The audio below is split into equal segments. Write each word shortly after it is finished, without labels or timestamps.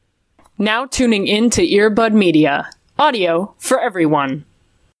Now tuning in to Earbud Media. Audio for everyone.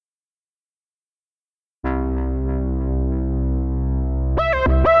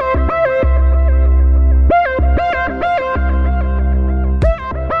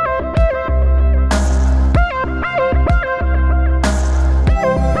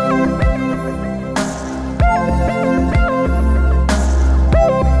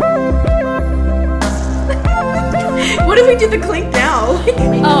 What if we do the clink now?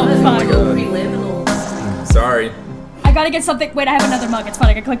 Oh, fuck. Sorry. I gotta get something. Wait, I have another mug. It's fine.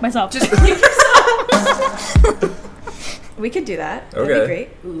 I can click myself. Just click yourself. We could do that. That'd be great.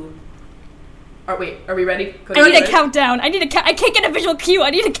 Ooh. Are we ready? I need a countdown. I can't get a visual cue. I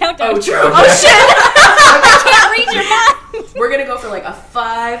need a countdown. Oh, true. Oh, shit! I can't read your mind. We're gonna go for like a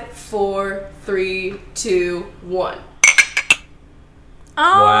 5, 4, 3, 2, 1.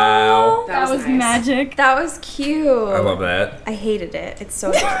 Oh, Wow. That was nice. magic. that was cute. I love that. I hated it. It's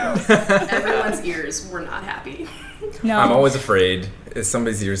so dumb. Everyone's ears were not happy. No. I'm always afraid. Is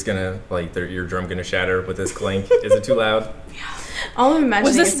somebody's ears gonna, like, their eardrum gonna shatter with this clink? Is it too loud? All I'm imagining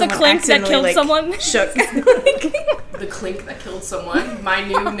Was this is the someone clink that killed accidentally, someone? Shook. The Clink That Killed Someone, my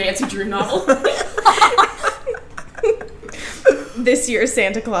new Nancy Drew novel. This year's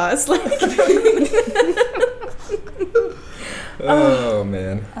Santa Claus. Oh,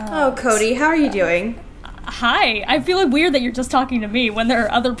 man. Oh, Cody, how are you doing? Hi. I feel weird that you're just talking to me when there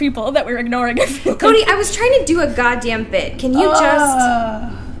are other people that we're ignoring. Cody, I was trying to do a goddamn bit. Can you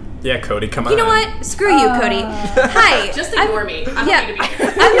just... Yeah, Cody, come on. You know what? Screw you, Cody. Hi. Just ignore me. I'm happy to be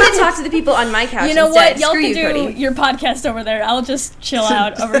here. I'm going to talk to the people on my couch You know instead. what? Y'all Screw can you, do Cody. your podcast over there. I'll just chill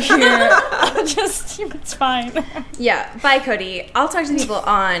out over here. It's fine. Yeah, bye, Cody. I'll talk to the people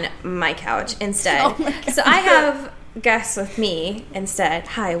on my couch instead. Oh my God. So I have guests with me instead.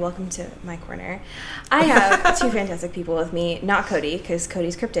 Hi, welcome to my corner. I have two fantastic people with me. Not Cody, because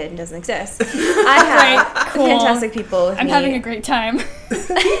Cody's cryptid and doesn't exist. I have Right, cool. fantastic people with I'm me. having a great time.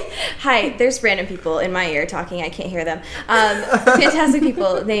 Hi, there's random people in my ear talking. I can't hear them. Fantastic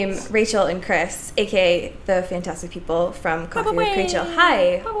people named Rachel and Chris, aka the fantastic people from Coffee with Rachel.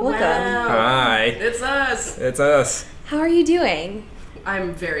 Hi, welcome. Wow. Hi. It's us. It's us. How are you doing?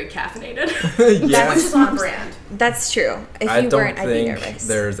 I'm very caffeinated. Yes. Which is on brand. That's true. If I you don't weren't, I'd be think nervous.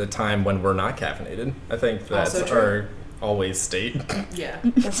 there's a time when we're not caffeinated. I think that's Also true. our always state. Yeah.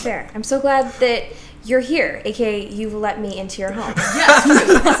 That's fair. I'm so glad that you're here, aka you've let me into your home. Yeah, it's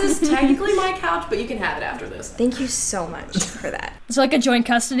true. This is technically my couch, but you can have it after this. Thank you so much for that. Is there like a joint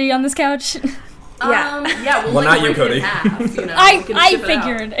custody on this couch? Yeah. Yeah, we'll Well, like not you, break it Cody. in half, you know? We I can ship it out.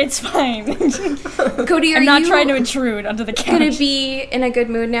 figured. It's fine. Cody, are I'm not you trying to intrude onto the couch. gonna be in a good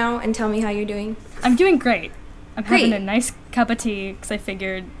mood now and tell me how you're doing? I'm doing great. I'm having Great. a nice cup of tea because I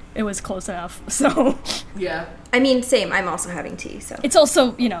figured it was close enough. So Yeah. I mean, same. I'm also having tea, so. it's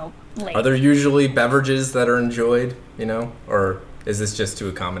also, late. Are there usually beverages that are enjoyed, or is this just to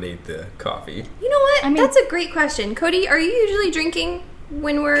accommodate the coffee? You know what? I mean- That's a great question. Cody, are you usually drinking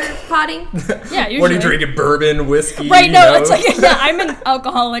when we're potting? Yeah, usually. What are you drinking? Bourbon, whiskey? Right, no, it's like, yeah, I'm an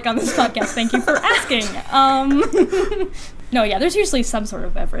alcoholic on this podcast. Thank you for asking. No, yeah, there's usually some sort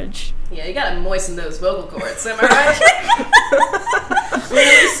of beverage. Yeah, you gotta moisten those vocal cords, am I right? We're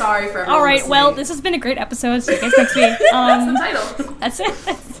really sorry for everyone All right, well, listening. this has been a great episode. See you guys next week. That's the title. That's it.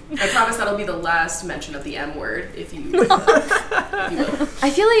 I promise that'll be the last mention of the M word, if you will. I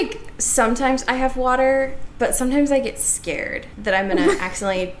feel like sometimes I have water, but sometimes I get scared that I'm gonna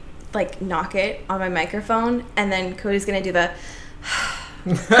accidentally, knock it on my microphone, and then Cody's gonna do the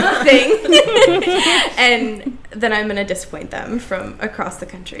thing, and then I'm gonna disappoint them from across the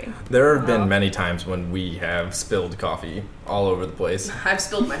country. There have been many times when we have spilled coffee all over the place. I've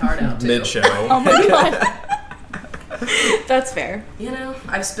spilled my heart out, too. Mid-show. Oh my god. That's fair. You know,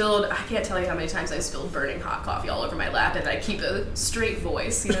 I can't tell you how many times I've spilled burning hot coffee all over my lap, and I keep a straight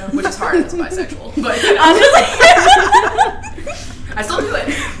voice, which is hard as a bisexual. But, I still do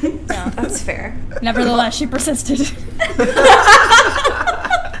it. Yeah. That's fair. Nevertheless, she persisted.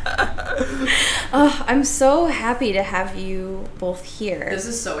 Oh, I'm so happy to have you both here. This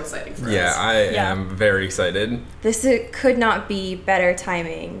is so exciting for Yeah, us. I Yeah. am very excited. This could not be better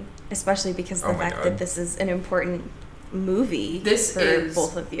timing, especially because of Oh the my fact God. that this is an important movie This for is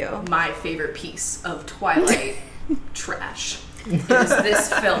both of you. My favorite piece of Twilight trash. It is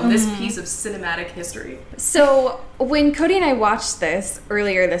this film, this piece of cinematic history. So, when Cody and I watched this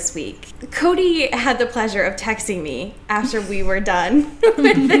earlier this week, Cody had the pleasure of texting me after we were done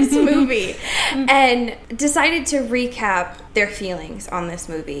with this movie and decided to recap their feelings on this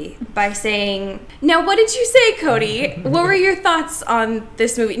movie by saying, "Now, what did you say, Cody? What were your thoughts on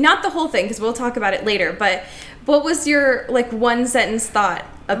this movie? Not the whole thing, because we'll talk about it later, but What was your like one sentence thought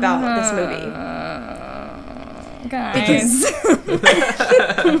about this movie? Guys.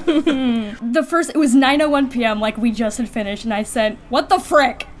 It was 9:01 p.m. like we just had finished, and I said, "What the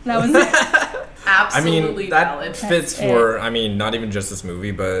frick?" That was it. Absolutely that valid. fits That's for, not even just this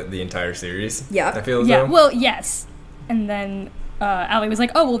movie, but the entire series. Yeah. I feel as Yeah, though. well, yes. And then Allie was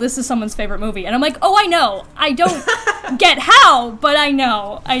like, "Oh, well, this is someone's favorite movie." And I'm like, "Oh, I know. I don't get how, but I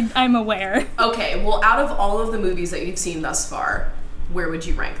know. I'm aware." Okay, well, out of all of the movies that you've seen thus far, where would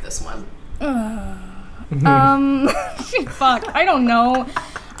you rank this one? Fuck, I don't know.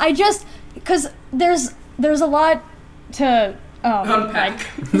 Because there's a lot to Unpack.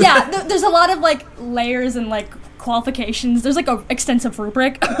 there's a lot of like layers and like qualifications. There's like a extensive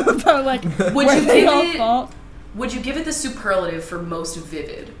rubric about like Would where you they give all it- fall. Would you give it the superlative for most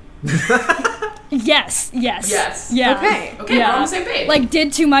vivid? Yes. Yes. Yeah. Okay. Okay, we're on the same page. Like,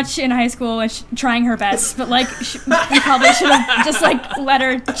 did too much in high school and trying her best, but like, we probably should have just like let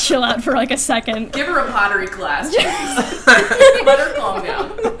her chill out for like a second. Give her a pottery class, please. Let her calm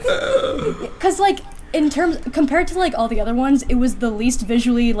down. Cause like, compared to like all the other ones, it was the least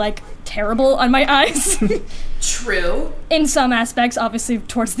visually like terrible on my eyes. True. In some aspects, obviously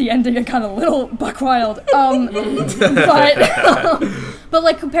towards the end it got a little buck wild. But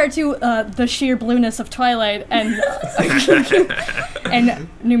like compared to the sheer blueness of Twilight and and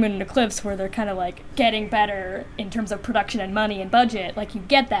New Moon and Eclipse, where they're kind of like getting better in terms of production and money and budget, like you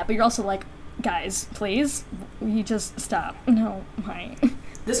get that, but you're also like, guys, please, you just stop. No, why?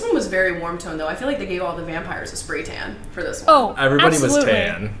 This one was very warm tone, though. I feel like they gave all the vampires a spray tan for this one. Oh, Everybody absolutely. was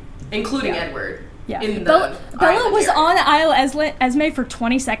tan. Including Yeah. Edward. Yeah, In the Bella island was area. on Isle Esme for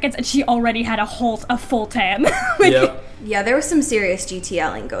 20 seconds, and she already had a full tan. Yep. Yeah, there was some serious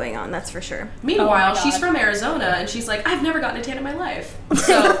GTLing going on, that's for sure. Meanwhile, Oh my she's God. from Arizona, and she's like, I've never gotten a tan in my life.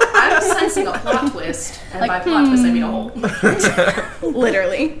 So I'm sensing a plot twist. And by plot twist, I mean a hole.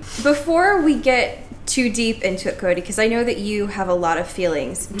 Literally. Before we get too deep into it, Cody, because I know that you have a lot of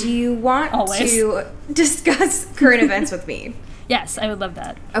feelings, do you want Always. to discuss current events with me? Yes, I would love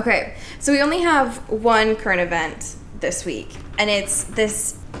that. Okay, so we only have one current event this week, and it's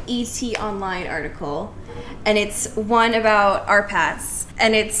this ET Online article, and it's one about our Pats,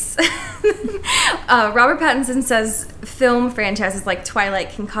 and it's Robert Pattinson says film franchises like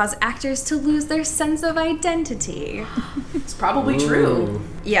Twilight can cause actors to lose their sense of identity. It's probably true.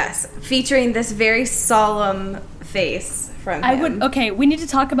 Yes, featuring this very solemn face from him. Okay, we need to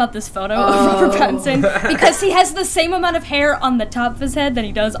talk about this photo of Robert Pattinson because he has the same amount of hair on the top of his head than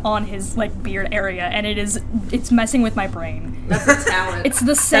he does on his like beard area, and it's messing with my brain. That's a talent. It's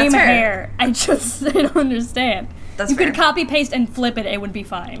the same fair. hair. I don't understand. That's you fair. could copy paste and flip it would be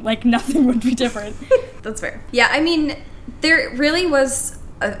fine. Like nothing would be different. That's fair. Yeah, I mean, there really was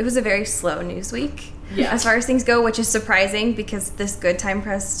it was a very slow news week. Yeah. As far as things go, which is surprising because this Good Time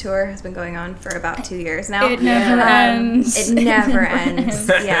Press tour has been going on for about 2 years now. It never ends. It never ends.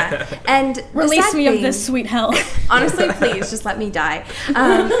 Yeah. And the Release sad me of thing- this sweet hell. Honestly, please just let me die.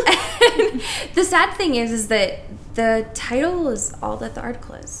 And the sad thing is that the title is all that the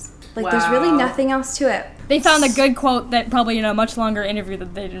article is. Like, there's really Wow. nothing else to it. They found a good quote that probably in a much longer interview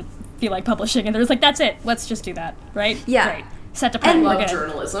that they didn't feel like publishing, and they're just like, "That's it. Let's just do that." Right? Yeah. Great. Set to print. And We're Love good.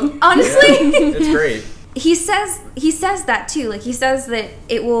 journalism. Honestly, It's great. he says that too. Like, he says that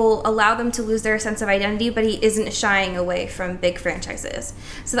it will allow them to lose their sense of identity, but he isn't shying away from big franchises.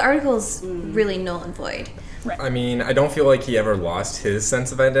 So the article's really null and void. I mean, I don't feel like he ever lost his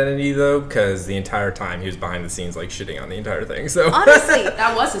sense of identity, though, because the entire time he was behind the scenes, like, shitting on the entire thing, so... Honestly,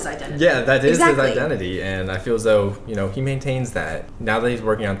 That was his identity. Yeah, that is Exactly. his identity, and I feel as though, he maintains that. Now that he's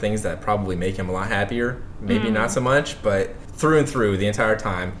working on things that probably make him a lot happier, maybe not so much, but through and through, the entire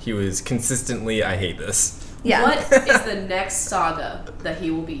time, he was consistently, I hate this. yeah. What is the next saga that he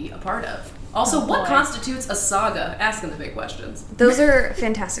will be a part of? Also, what boy. constitutes a saga? Asking the big questions. Those are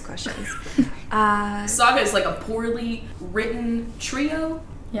fantastic questions. Saga is like a poorly written trio.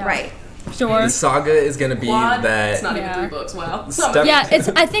 Yeah. Right. Sure. The saga is going to be Quad. that... It's not even Yeah. 3 books. Wow. Step- Yeah, it's.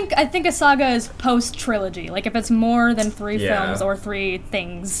 I think a saga is post trilogy. Like if it's more than 3 Yeah. films or 3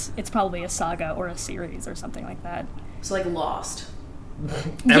 things, it's probably a saga or a series or something like that. So like Lost.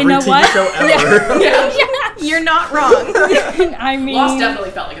 Every You know TV what? show ever. You're not wrong. I mean, Lost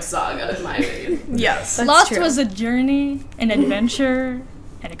definitely felt like a saga, in my opinion. Yes. That's Lost true. was a journey, an adventure,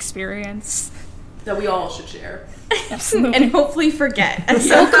 an experience. That we all should share. Absolutely. and hopefully forget at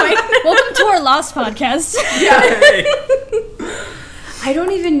some point. Welcome to our Lost podcast. Hey. I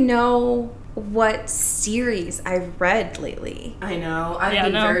don't even know what series I've read lately. I know. I've Yeah,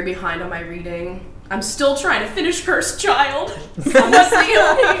 been no. very behind on my reading. I'm still trying to finish Cursed Child. Honestly,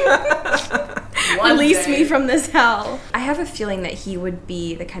 One Release day. me from this hell. I have a feeling that he would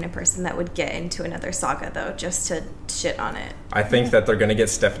be the kind of person that would get into another saga, though, just to shit on it. I think that they're gonna get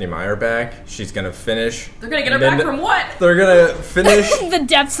Stephanie Meyer back. She's gonna finish. They're gonna get her back from what? They're gonna finish. The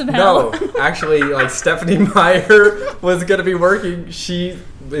depths of hell. No, actually, like Stephanie Meyer was gonna be working. She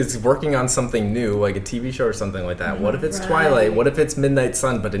is working on something new, like a TV show or something like that. What if it's Twilight? What if it's Midnight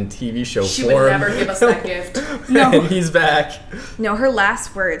Sun, but in TV show She form? would never give us that gift. And he's back. No, her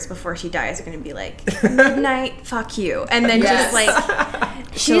last words before she dies are going to be like, midnight, fuck you. And then Yes. just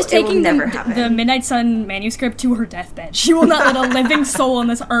like, She's it will taking never the happen. Midnight Sun manuscript to her deathbed. She will not let a living soul on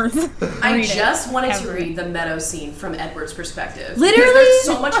this earth I read it, just wanted to ever. read the Meadow scene from Edward's perspective. Literally? Because there's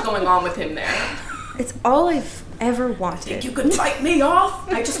so much going on with him there. It's all I've ever wanted. You could fight me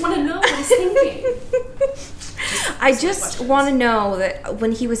off? I just want to know what he's thinking. I just want to know that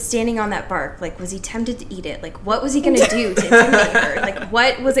when he was standing on that bark, like, was he tempted to eat it? Like, what was he going to do to intimidate her? Like,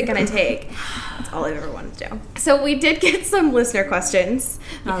 what was it going to take? That's all I've ever wanted to do. So we did get some listener questions.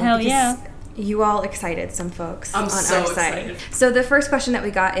 Hell because yeah. You all excited some folks I'm on so our side. excited. So the first question that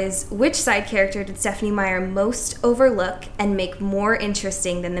we got is, which side character did Stephanie Meyer most overlook and make more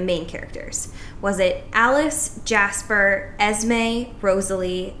interesting than the main characters? Was it Alice, Jasper, Esme,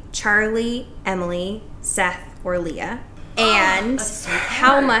 Rosalie, Charlie, Emily, Seth, or Leah? And that's so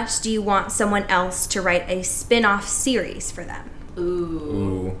how hard. much do you want someone else to write a spin-off series for them?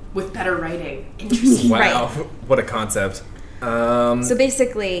 Ooh. With better writing. Interesting. Wow, Right. what a concept. So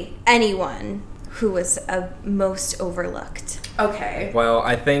basically, anyone who was most overlooked. Okay. Well,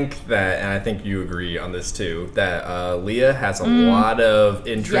 I think that, and I think you agree on this too, that Leah has a lot of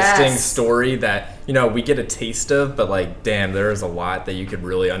interesting Yes. story that, you know, we get a taste of, but like, damn, there is a lot that you could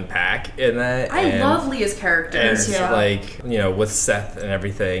really unpack in that. I and, love Leah's character. and like, you know, with Seth and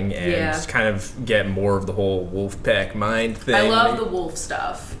everything, and Yeah. just kind of get more of the whole Wolfpack mind thing. I love the wolf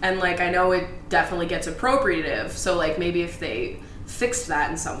stuff. And like, I know it definitely gets appropriative. So like, maybe if they fixed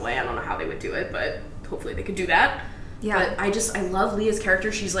that in some way, I don't know how they would do it, but hopefully they could do that. Yeah. But I love Leah's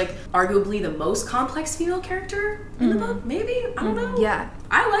character. She's like arguably the most complex female character in the book, maybe? I don't know. Yeah.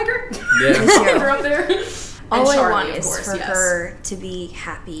 I like her. Yeah. I'll put her up there. All And I Charlie, want of is course, for yes. her to be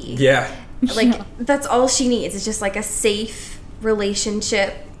happy. Yeah. Like, that's all she needs. It's just like a safe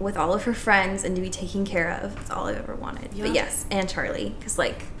relationship with all of her friends and to be taken care of. That's all I've ever wanted. Yeah. But yes, and Charlie. Because,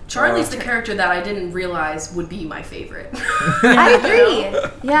 like, Charlie's the character that I didn't realize would be my favorite. I agree.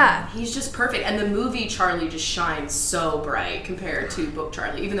 Yeah. He's just perfect. And the movie Charlie just shines so bright compared to Book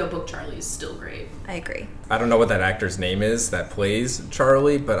Charlie, even though Book Charlie is still great. I agree. I don't know what that actor's name is that plays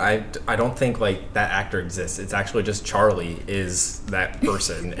Charlie, but I don't think like that actor exists. It's actually just Charlie is that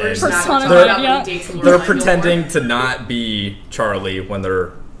person. We're and just not Personified, talking about yeah. when he dates they're Lorelai pretending Gilmore. to not be Charlie when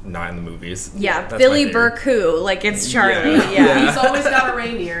they're not in the movies. Yeah, That's my Billy theory. Burke who? Like, it's Charlie. Yeah. Yeah. He's always got a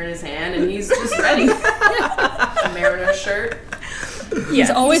reindeer in his hand, and he's just ready. A Mariner shirt. He's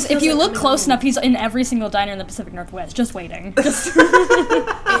always, He if you doesn't look really close know. enough, he's in every single diner in the Pacific Northwest, just waiting. Just If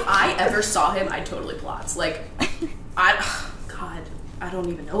I ever saw him, I'd totally plots. Like, God, I don't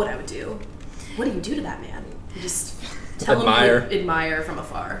even know what I would do. What do you do to that man? You just tell Admire. him to admire from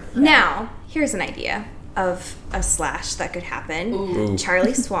afar. Now, here's an idea of a slash that could happen. Ooh.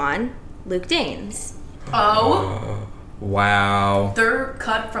 Charlie Swan, Luke Danes. Oh, Wow. they're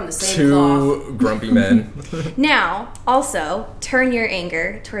cut from the same cloth. Two grumpy men. Now, also, turn your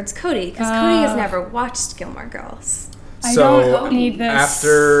anger towards Cody, because Cody has never watched Gilmore Girls. I So don't need this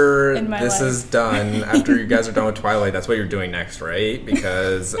after in my this life. is done, after you guys are done with Twilight, that's what you're doing next, right?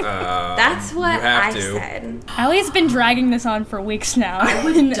 Because That's what you have I to. said. Allie's been dragging this on for weeks now I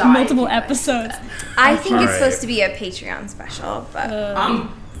would in die multiple if you guys episodes. did I think it's Alright. supposed to be a Patreon special, but I'm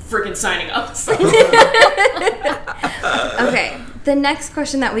freaking signing up. okay. The next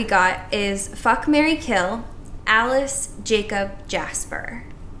question that we got is fuck, marry, kill, Alice, Jacob, Jasper.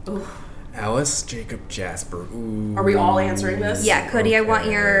 Alice, Jacob, Jasper. Ooh. Are we all answering this? Yeah, Cody, I want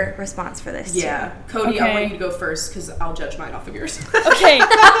Okay. your response for this Yeah, Cody, I Okay. want you to go first because I'll judge mine off of yours. Okay.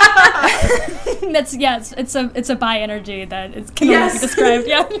 That's it's a bi energy that is can only Yes. be described.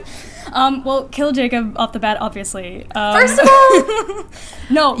 Yeah. Well, kill Jacob off the bat, obviously. First of all,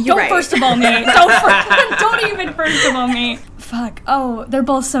 no, You're don't right. first of all me. Don't even first of all me. Fuck. Oh, they're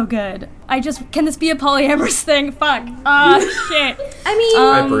both so good. Can this be a polyamorous thing? Fuck. Shit. I mean,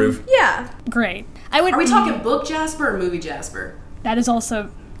 I approve. yeah. Great. I would. Are we talking book Jasper or movie Jasper? That is also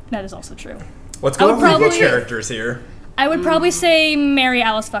true. Let's I go would with the probably- characters here. I would probably say marry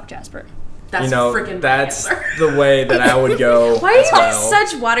Alice, fuck Jasper. That's You know, freaking that's answer. the way that I would go. Why are you as guys well.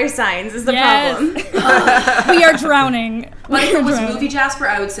 such water signs is the Yes. problem. We are drowning. Like if We it are was drowning. movie Jasper,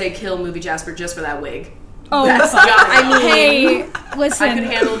 I would say kill movie Jasper just for that wig. Oh, That's fuck. gotta I go. mean, Hey, I could listen,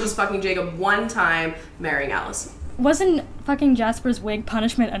 handle just fucking Jacob one time, marrying Alice. wasn't fucking Jasper's wig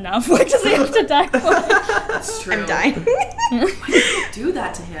punishment enough? Why does he have to die for it? That's true. I'm dying. Do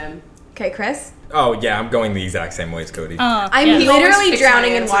that to him. Okay, Chris. Oh yeah, I'm going the exact same way as Cody. I'm yeah. He always literally picks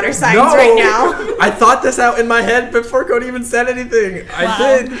drowning my in answer. water signs right now. I thought this out in my head before Cody even said anything. Wow. I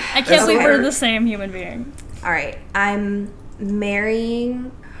did. I can't believe swear. we're the same human being. All right, I'm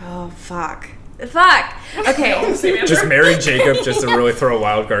marrying. Oh fuck. Fuck. Okay. Same answer. Just marry Jacob just to really throw a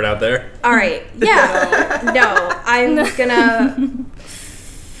wild card out there. All right. Yeah. No, I'm gonna.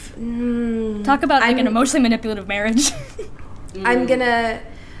 Talk about like an I'm- emotionally manipulative marriage. I'm gonna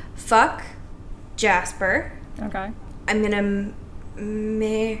fuck Jasper. Okay. I'm gonna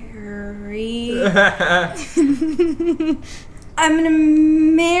marry. I'm gonna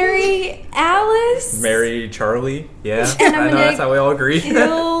marry Alice. Marry Charlie. Yeah, And I'm I know gonna that's how we all agree.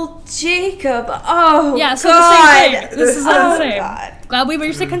 Kill Jacob. Oh Yeah, so God. the same thing. This is Oh, the same. God. Glad we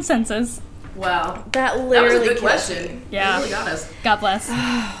reached a consensus. Wow. That That was literally a good killed question. me. Yeah. You really got us. God bless.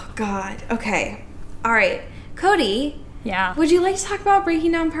 Oh God. Okay. All right. Cody, Yeah. would you like to talk about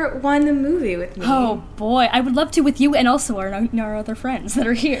Breaking Down Part 1, the movie, with me? Oh boy, I would love to with you and also our other friends that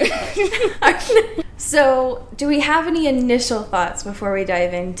are here. So, do we have any initial thoughts before we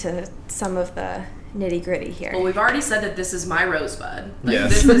dive into some of the nitty gritty here? Well, we've already said that this is my Rosebud. Like,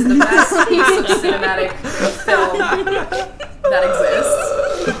 Yes. This is the best piece of cinematic film that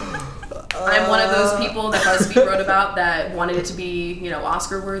exists. I'm one of those people that BuzzFeed wrote about that wanted it to be,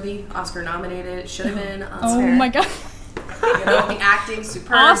 Oscar worthy, Oscar nominated. It should have been. Oh fair. my god. The acting, superb,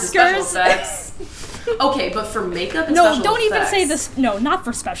 the special Oscars? effects. Okay, but for makeup and No, special don't even say effects- this. No, not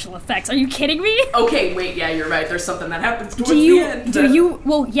for special effects. Are you kidding me? Okay, wait, yeah, you're right. There's something that happens towards Do the you, end. do you,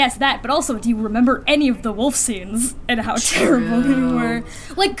 well, yes, that, but also, do you remember any of the wolf scenes and how terrible they were?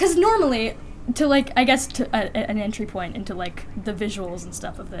 Like, because normally, to, like, I guess to an entry point into, like, the visuals and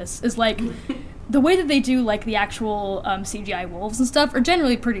stuff of this is, like, the way that they do, like, the actual CGI wolves and stuff are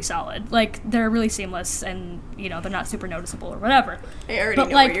generally pretty solid. Like, they're really seamless and, they're not super noticeable or whatever. I already but,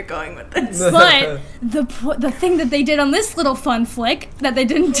 know like- where you're going with this. But the thing that they did on this little fun flick that they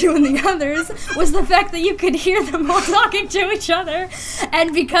didn't do in the others was the fact that you could hear them all talking to each other,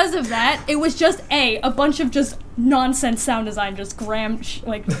 and because of that, it was just a bunch of just nonsense sound design just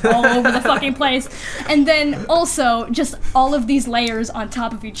all over the fucking place, and then also just all of these layers on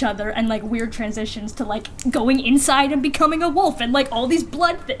top of each other and like weird transitions to like going inside and becoming a wolf and like all these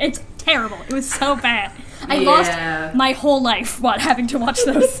it's terrible. It was so bad. I Yeah. lost my whole life having to watch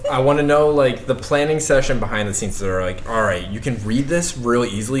those. I want to know, like, the planning session behind the scenes. They're like, all right, you can read this really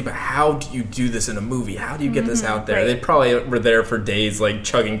easily, but how do you do this in a movie? How do you get this out there? right. They probably were there for days, like,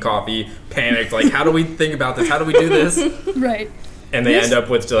 chugging coffee, panicked, like, how do we think about this? How do we do this? Right. And they This- end up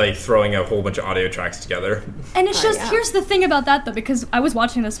with, like, throwing a whole bunch of audio tracks together. And it's just, yeah. here's the thing about that though, because I was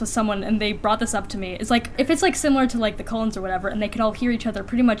watching this with someone and they brought this up to me. It's like, if it's like similar to like the Cullens or whatever, and they can all hear each other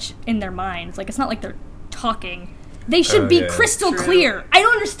pretty much in their minds, like it's not like they're talking. They should Oh, be yeah. crystal True. clear. I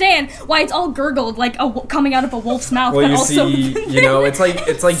don't understand why it's all gurgled like coming out of a wolf's mouth. Well, but you also see,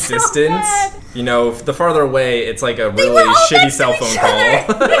 it's like So distance. bad. The farther away, it's like a were really all shitty next to cell each phone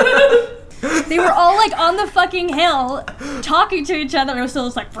other. call. They were all like on the fucking hill talking to each other. It was still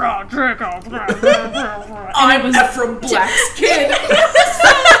just like, bro, Draco, bro, bro, bro, bro. I'm Ephraim Black's kid.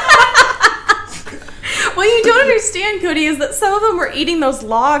 What you don't understand, Cody, is that some of them were eating those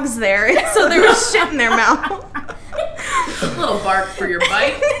logs there, and so there was shit in their mouth. A little bark for your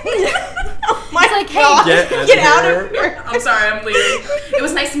bite. Oh my It's like, hey, God. Get out here. of here. I'm sorry, I'm bleeding. It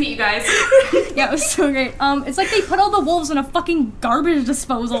was nice to meet you guys. Yeah, it was so great. It's like they put all the wolves in a fucking garbage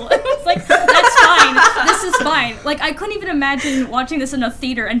disposal. It's like, that's fine. This is fine. Like, I couldn't even imagine watching this in a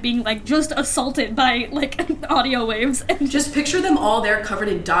theater and being, like, just assaulted by, like, audio waves. And Just picture them all there covered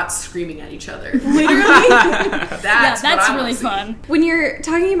in dots screaming at each other. Literally. That's that's what I really wanna see. fun. When you're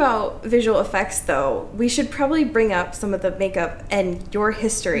talking about visual effects, though, we should probably bring up some of the makeup and your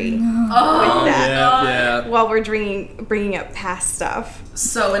history Oh, with that yeah. while we're bringing up past stuff.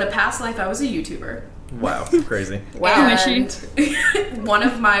 So in a past life, I was a YouTuber. Wow, crazy. Wow. And one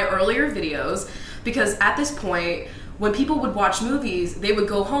of my earlier videos, because at this point, when people would watch movies, they would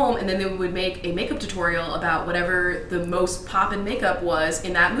go home and then they would make a makeup tutorial about whatever the most poppin' makeup was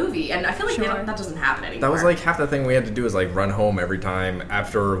in that movie. And I feel like Sure. that doesn't happen anymore. That was like half the thing we had to do is like run home every time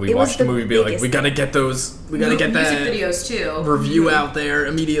after we It was watched the the movie. Be like, biggest we gotta get those. We gotta get music that videos too. review out there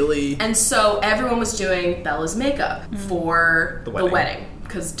immediately. And so everyone was doing Bella's makeup for The the wedding. wedding.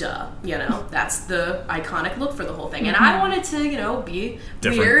 Because that's the iconic look for the whole thing. And I wanted to, be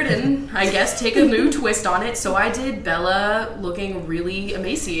Different. weird and I guess take a new twist on it. So I did Bella looking really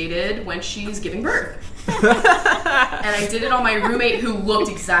emaciated when she's giving birth. And I did it on my roommate who looked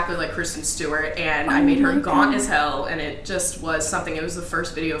exactly like Kristen Stewart, and I made her gaunt as hell, and it just was something. It was the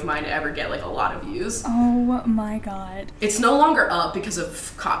first video of mine to ever get like a lot of views. Oh my god. It's no longer up because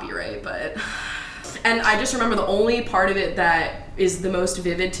of copyright, but... And I just remember the only part of it that is the most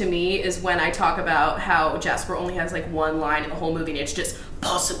vivid to me is when I talk about how Jasper only has like one line in the whole movie, and it's just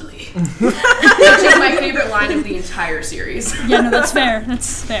possibly. Which is my favorite line of the entire series. Yeah, no, that's fair.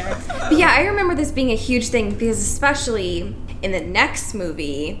 That's fair. But yeah, I remember this being a huge thing because especially in the next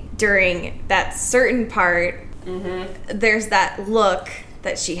movie, during that certain part, there's that look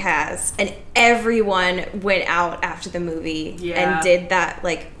that she has, and everyone went out after the movie and did that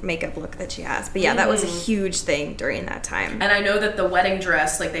like makeup look that she has. But yeah, that was a huge thing during that time. And I know that the wedding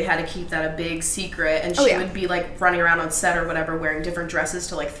dress, like they had to keep that a big secret, and she would be like running around on set or whatever wearing different dresses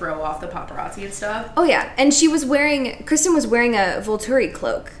to like throw off the paparazzi and stuff. Oh yeah, and Kristen was wearing a Volturi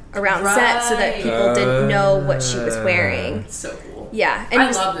cloak around set so that people didn't know what she was wearing. It's so cool. Yeah, and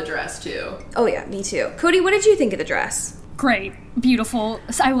I love the dress too. Oh yeah, me too. Cody, what did you think of the dress? Great. Beautiful.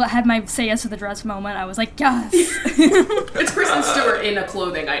 So I had my say yes to the dress moment. I was like, yes. It's Kristen Stewart in a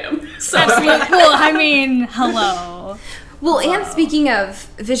clothing item. So. Absolutely. Well, I mean, hello. Well, and speaking of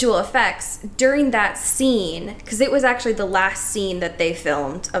visual effects, during that scene, because it was actually the last scene that they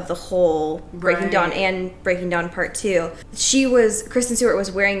filmed of the whole Breaking Dawn and Breaking Dawn Part 2, Kristen Stewart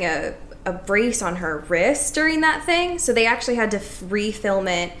was wearing a brace on her wrist during that thing, so they actually had to refilm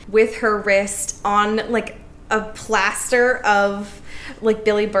it with her wrist on, like, a plaster of, like,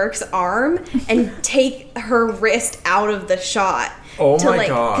 Billy Burke's arm and take her wrist out of the shot. Oh my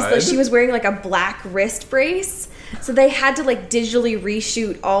God. Because like, she was wearing, like, a black wrist brace. So they had to like digitally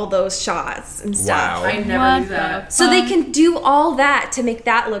reshoot all those shots and stuff. Wow. I never knew that. So they can do all that to make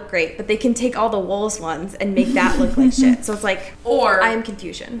that look great, but they can take all the Wolves ones and make that look like shit. So it's like, or I am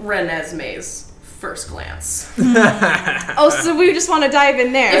confusion. Renesmee's first glance. Oh, so we just want to dive in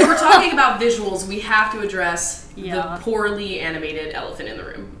If there. we're talking about visuals, we have to address Yeah. the poorly animated elephant in the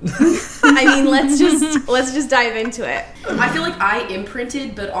room. I mean, let's just dive into it. I feel like I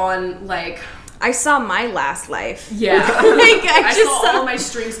imprinted, but on like... I saw My Last Life. Yeah. Like, I just saw all my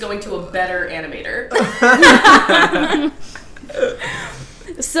strings going to a better animator.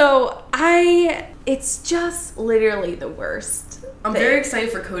 So it's just literally the worst. I'm thing. very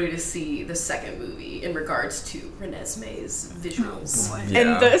excited for Cody to see the second movie in regards to Renesmee's visuals.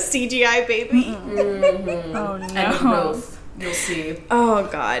 And the CGI baby. Oh And no. growth. You'll see. Oh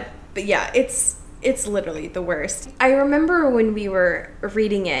god. But yeah, it's literally the worst. I remember when we were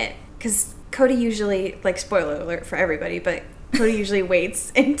reading it, because Cody usually, like, spoiler alert for everybody, but Cody usually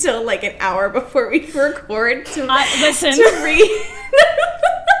waits until like an hour before we record to Listen. to read.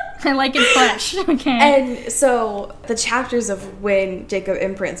 I like it fresh. Okay. And so the chapters of when Jacob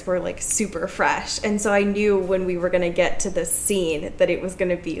imprints were like super fresh. And so I knew when we were going to get to this scene that it was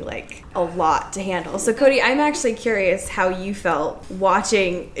going to be like a lot to handle. So Cody, I'm actually curious how you felt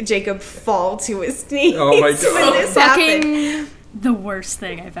watching Jacob fall to his knees Oh my God. when this happened. Fucking the worst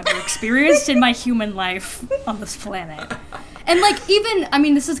thing I've ever experienced in my human life on this planet. And like, even, I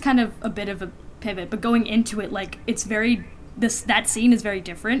mean, this is kind of a bit of a pivot, but going into it, like, it's very, that scene is very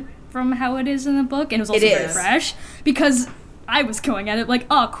different from how it is in the book, and it was also very fresh, because I was going at it like,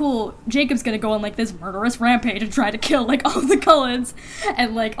 oh, cool, Jacob's gonna go on, like, this murderous rampage and try to kill, like, all the Cullens,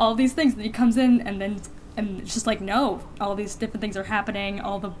 and, like, all these things, and he comes in, and it's just like, no, all these different things are happening,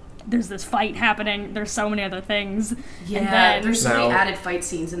 there's this fight happening, there's so many other things. Yeah, and then, there's so many added fight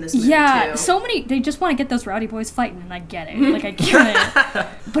scenes in this movie, yeah, too. so many, they just want to get those rowdy boys fighting, and I get it. Like, I get it.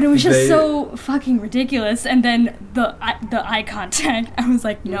 But it was just so fucking ridiculous. And then the eye contact, I was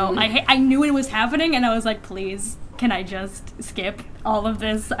like, no, I knew it was happening, and I was like, please, can I just skip all of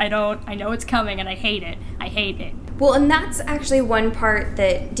this? I know it's coming, and I hate it. I hate it. Well, and that's actually one part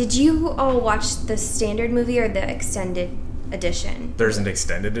that, did you all watch the standard movie or the extended edition? There's an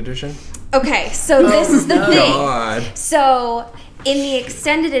extended edition? Okay, so this is the thing. God. So, in the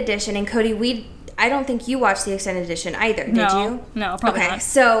extended edition, and Cody, I don't think you watched the extended edition either, did you? No, probably okay, not.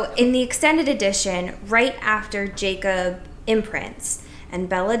 so in the extended edition, right after Jacob imprints and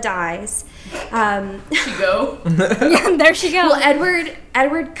Bella dies, She go. Yeah, there she goes. well,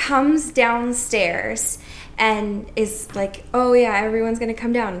 Edward comes downstairs and is like, oh yeah, everyone's gonna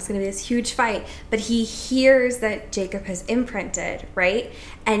come down, it's gonna be this huge fight, but he hears that Jacob has imprinted, right?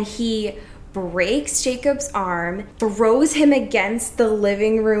 And he breaks Jacob's arm, throws him against the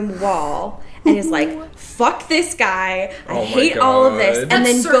living room wall, and is like, fuck this guy, I Oh my hate all of this, God. and That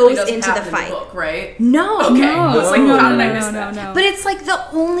then certainly goes doesn't into the happen in fight. book, right? No. Okay. No, I was like, no, how no, did I no, miss no, that? no. But it's like the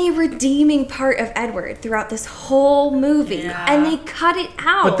only redeeming part of Edward throughout this whole movie, Yeah. and they cut it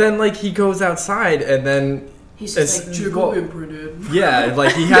out. But then, like, he goes outside and then He's just like, Jacob well, imprinted. yeah,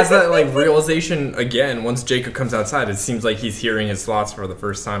 like he has that like realization again once Jacob comes outside. It seems like he's hearing his thoughts for the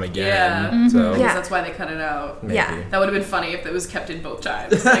first time again. Yeah. So Yeah. That's why they cut it out. maybe. Yeah. That would have been funny if it was kept in both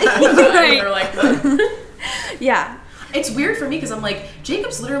times. Like, both times, they're like, what? yeah. It's weird for me because I'm like,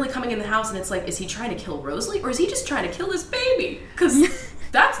 Jacob's literally coming in the house and it's like, is he trying to kill Rosalie or is he just trying to kill his baby? Because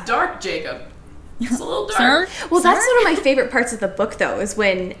that's dark, Jacob. It's a little dark. Sir? Well, that's one of my favorite parts of the book, though, is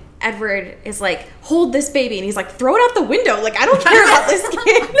when Edward is like, hold this baby, and he's like, throw it out the window. Like, I don't care about this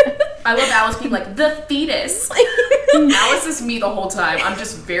kid. I love Alice being like, the fetus. Alice is me the whole time. I'm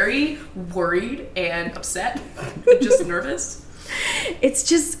just very worried and upset and just nervous. It's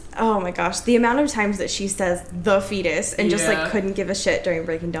just, oh my gosh, the amount of times that she says the fetus and just Yeah. like couldn't give a shit during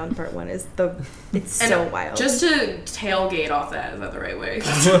Breaking Down Part 1 is it's And so wild. Just to tailgate off that, is that the right way?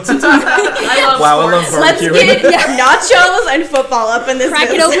 I love Wow, I love sports. Let's barbecuing. get nachos and football up in this Crack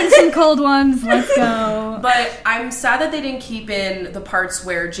it business. open some cold ones. Let's go. But I'm sad that they didn't keep in the parts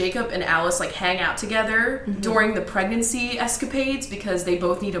where Jacob and Alice like hang out together during the pregnancy escapades because they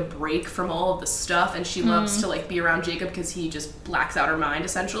both need a break from all of the stuff, and she loves to like be around Jacob because he just blacks out her mind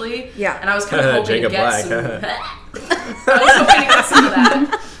essentially. Yeah. And I was kind of hoping Jacob to get Black. some. I was hoping to get some of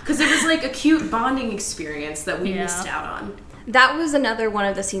that because it was like a cute bonding experience that we Yeah. missed out on. That was another one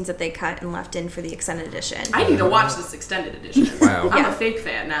of the scenes that they cut and left in for the extended edition. I need to watch this extended edition. Wow. I'm Yeah. a fake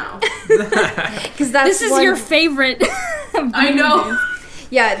fan now. Because that's This is one- your favorite. I know.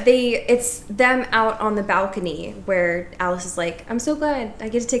 Yeah, it's them out on the balcony where Alice is like, I'm so glad I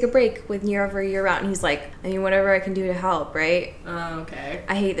get to take a break with year over year out. And he's like, I mean, whatever I can do to help, right? Okay.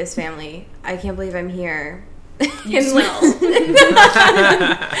 I hate this family. I can't believe I'm here. You And, like, smell.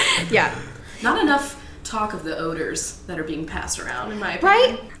 yeah. Not enough talk of the odors that are being passed around, in my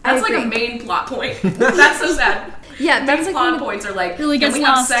opinion. Right? I That's like a agree. main plot point. That's so sad. Yeah, that's Main like plot one of- points are like, Really can gets we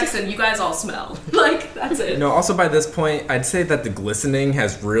have lost. sex and you guys all smell? Like, that's it. No, also by this point, I'd say that the glistening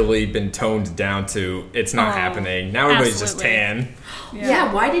has really been toned down to it's not Oh, happening. Now everybody's just absolutely. tan.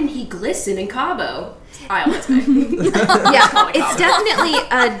 Yeah, why didn't he glisten in Cabo? Let's make. Yeah, Call it it's Cabo.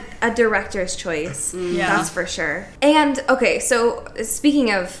 definitely a director's choice. Yeah. That's for sure. And okay, so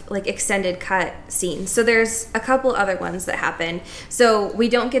speaking of like extended cut scenes, so there's a couple other ones that happen. So we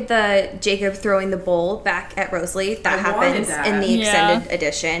don't get the Jacob throwing the bowl back at Rosalie. That I wanted happens that. in the Yeah. extended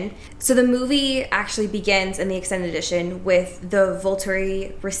edition. So the movie actually begins in the extended edition with the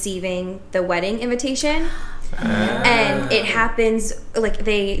Volturi receiving the wedding invitation. And it happens like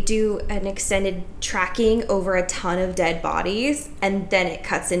they do an extended tracking over a ton of dead bodies, and then it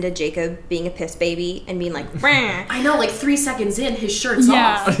cuts into Jacob being a piss baby and being like, "Rah." I know, like 3 seconds in, his shirt's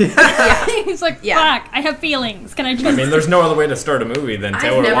Yeah. off. He's like, Yeah. fuck, I have feelings. Can I just... I mean, there's no other way to start a movie than I've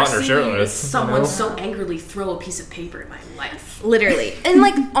Taylor never Lautner seen shirtless. someone you know? so angrily throw a piece of paper in my life. Literally, and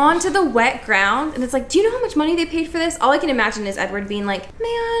like onto the wet ground, and it's like, do you know how much money they paid for this? All I can imagine is Edward being like,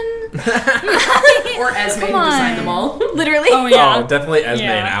 "Man," Or Esme, who Come designed on. them all. literally. Oh, yeah. Oh, definitely Esme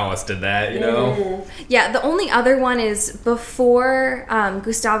Yeah. and Alice did that, you know? Yeah, the only other one is before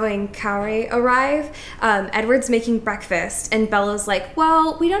Gustavo and Kaure arrive, Edward's making breakfast, and Bella's like,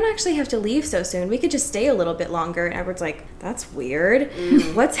 well, we don't actually have to leave so soon. We could just stay a little bit longer. And Edward's like, that's weird.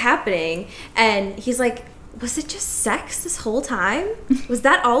 What's happening? And he's like, was it just sex this whole time? Was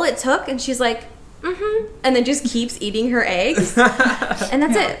that all it took? And she's like, mm-hmm. And then just keeps eating her eggs. And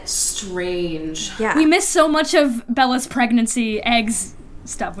that's it. Strange. Yeah. We missed so much of Bella's pregnancy eggs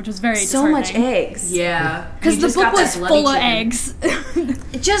stuff, which was very so much disheartening. eggs. Yeah. Because You the just book got that was bloody full of chicken.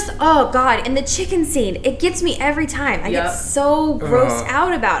 eggs. Just, oh God. And the chicken scene, it gets me every time. I Yep. get so grossed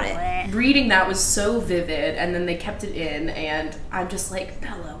out about it. Reading that was so vivid, and then they kept it in, and I'm just like,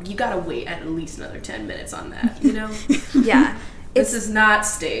 Bella, you gotta wait at least another 10 minutes on that, you know? Yeah. This is not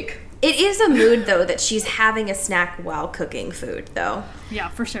steak. It is a mood, though, that she's having a snack while cooking food, though. Yeah,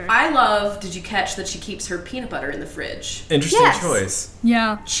 for sure. I love, did you catch that she keeps her peanut butter in the fridge? Interesting Yes. choice.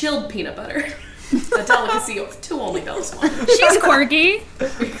 Yeah. Chilled peanut butter. A delicacy to only Bella's want. She's quirky. The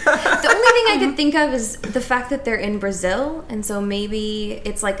only thing I could think of is the fact that they're in Brazil, and so maybe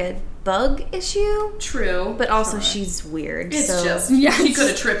it's like a bug issue, True. but also she's weird. It's so. just, Yes. she could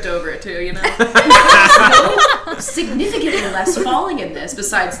have tripped over it too, you know? So significantly less falling in this,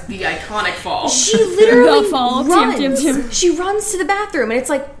 besides the iconic fall. She literally The fall. runs. Tim. She runs to the bathroom, and it's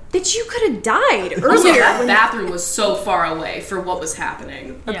like, Bitch, you could have died Also, earlier. that bathroom was so far away for what was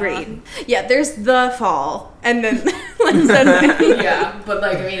happening. Agreed. Yeah, there's the fall, and then like Yeah, but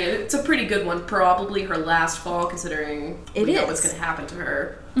like, I mean, it's a pretty good one. Probably her last fall, considering we know what's going to happen to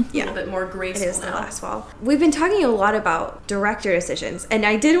her. Yeah. A little bit more graceful. It is the now. last fall. We've been talking a lot about director decisions, and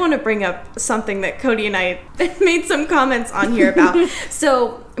I did want to bring up something that Cody and I made some comments on here about.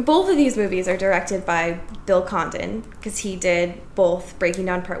 So both of these movies are directed by Bill Condon, because he did both Breaking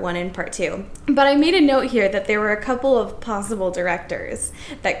Dawn Part 1 and Part 2. But I made a note here that there were a couple of possible directors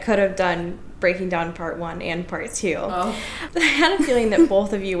that could have done Breaking Dawn Part 1 and Part 2. Oh. I had a feeling that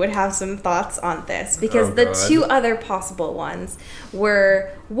both of you would have some thoughts on this, because the two other possible ones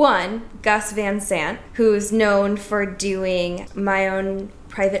were, one, Gus Van Sant, who's known for doing My Own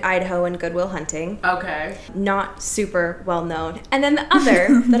Private Idaho and Good Will Hunting. Okay. Not super well known. And then the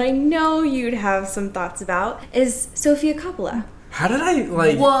other that I know you'd have some thoughts about is Sofia Coppola. How did I,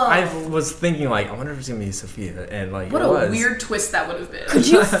 like, Whoa. I was thinking, like, I wonder if it's going to be Sophia, and, like, What it a was. weird twist that would have been. Could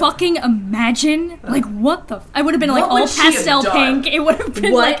you fucking imagine? Like, what the... I would have been, like, What would all she have pastel done? pink. It would have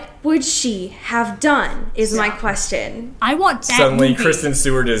been, What like... would she have done is my question. I want that Suddenly, movie. Kristen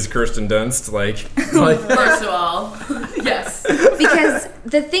Stewart is Kirsten Dunst, like First of all, yes. Because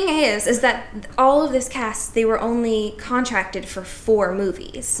the thing is that all of this cast, they were only contracted for 4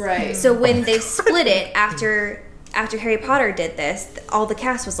 movies. Right. So when they split it after Harry Potter did this, all the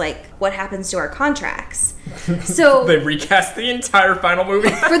cast was like, what happens to our contracts? So they recast the entire final movie.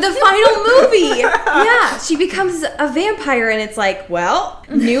 for the final movie, yeah, she becomes a vampire, and it's like, well,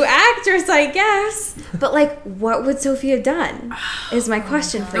 new actress, I guess. But like, what would Sophia have done? Is my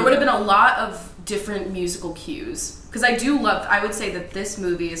question for There you. would have been a lot of different musical cues. Because I would say that this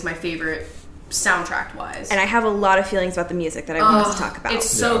movie is my favorite soundtrack-wise. And I have a lot of feelings about the music that I wanted to talk about. It's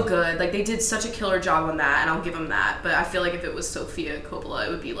so Yeah. good. Like, they did such a killer job on that, and I'll give them that. But I feel like if it was Sofia Coppola, it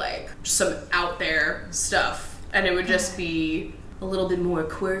would be like some out there stuff, and it would just be a little bit more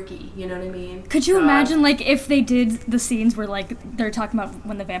quirky. You know what I mean? Could you imagine, like, if they did the scenes where, like, they're talking about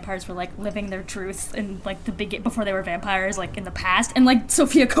when the vampires were, like, living their truth and, like, before they were vampires, like, in the past, and, like,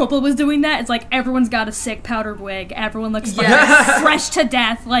 Sofia Coppola was doing that? It's like, everyone's got a sick powdered wig, everyone looks fucking fresh to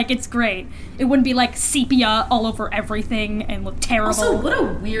death, like, it's great. It wouldn't be, like, sepia all over everything and look terrible. Also, what a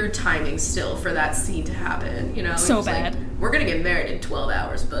weird timing still for that scene to happen, you know? So It's like, bad. we're gonna get married in 12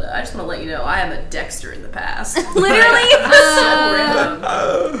 hours, but I just want to let you know I am a Dexter in the past. Literally. So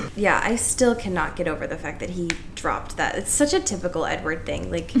random. Yeah, I still cannot get over the fact that he dropped that. It's such a typical Edward thing.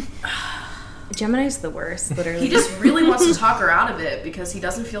 Like, Gemini's the worst, literally. He just really wants to talk her out of it because he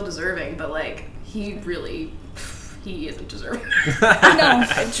doesn't feel deserving, but like, he isn't deserving. No,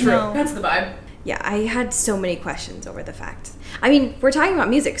 no. That's the vibe. Yeah, I had so many questions over the fact. I mean, we're talking about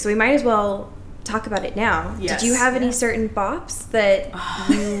music, so we might as well talk about it now. Yes. Did you have any certain bops that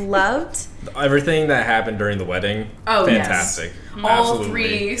you loved? Everything that happened during the wedding, Oh, yes. fantastic. All Absolutely.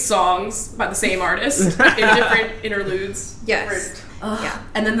 3 songs by the same artist in different interludes. Yes. Yeah.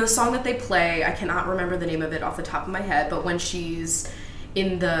 And then the song that they play, I cannot remember the name of it off the top of my head, but when she's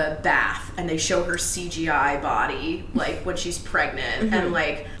in the bath and they show her CGI body, like when she's pregnant, and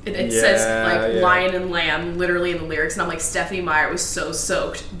like it says like lion and lamb literally in the lyrics, and I'm like, Stephanie Meyer was so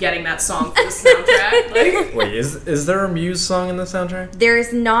soaked getting that song for the soundtrack. Like, Wait, is there a Muse song in the soundtrack? There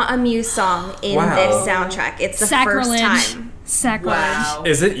is not a Muse song in Wow. this soundtrack. It's the Sacrilege. first time. Sacrilege. wow.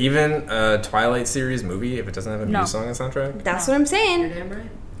 Is it even a Twilight series movie if it doesn't have a No. Muse song in the soundtrack? That's what I'm You're saying. damn right.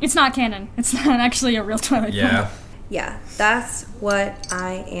 It's not canon. It's not actually a real Twilight film. Yeah. Yeah, that's what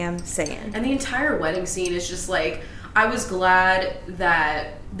I am saying. And the entire wedding scene is just like, I was glad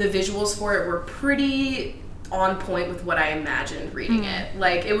that the visuals for it were pretty on point with what I imagined reading it.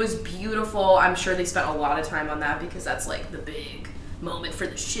 Like, it was beautiful. I'm sure they spent a lot of time on that because that's like the big moment for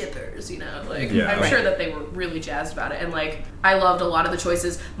the shippers, you know? Like, Yeah. I'm Right. sure that they were really jazzed about it. And like, I loved a lot of the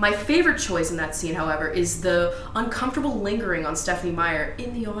choices. My favorite choice in that scene, however, is the uncomfortable lingering on Stephanie Meyer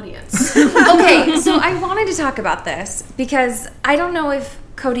in the audience. Okay, so I wanted to talk about this because I don't know if,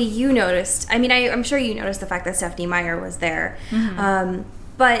 Cody, you noticed. I mean, I'm sure you noticed the fact that Stephanie Meyer was there.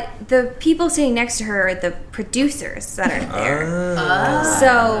 But the people sitting next to her are the producers that are there.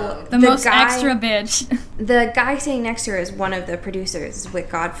 So The most extra bitch. The guy sitting next to her is one of the producers, Whit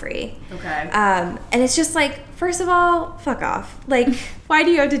Godfrey. Okay. And it's just like, first of all, fuck off. Like, why do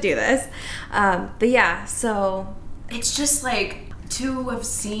you have to do this? But yeah, so It's just like, to have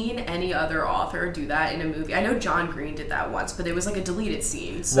seen any other author do that in a movie. I know John Green did that once, but it was like a deleted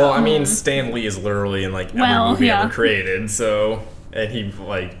scene. So. Well, I mean, Stan Lee is literally in like every Well, movie yeah. ever created, so and he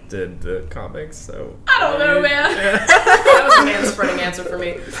like did the comics, so I don't know, man. That was a man-spreading answer for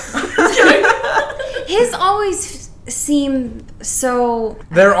me. his always seem so...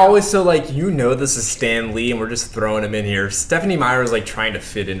 They're always so like, you know, this is Stan Lee and we're just throwing him in here. Stephenie Meyer is like trying to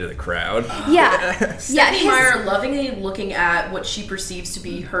fit into the crowd. Yeah. Stephenie Meyer lovingly looking at what she perceives to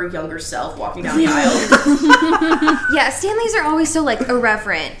be her younger self walking down the aisle. Yeah, Stan Lees are always so like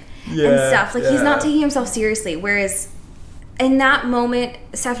irreverent and stuff. Like he's not taking himself seriously. Whereas in that moment,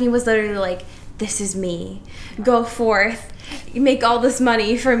 Stephenie was literally like, "This is me. Go forth. You make all this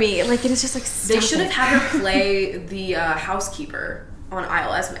money for me." Like it is just like They should have had her play the housekeeper on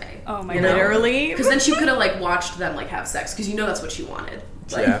Isle Esme. Oh my you God. know? Literally. Because then she could have like watched them like have sex because you know that's what she wanted.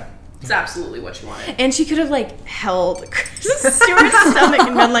 Like, Yeah. it's absolutely what she wanted. And she could have like held Kristen Stewart's stomach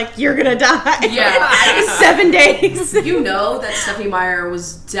and been like, "You're gonna die." Yeah. 7 days. You know that Stephenie Meyer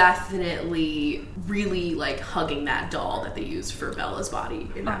was definitely really like hugging that doll that they used for Bella's body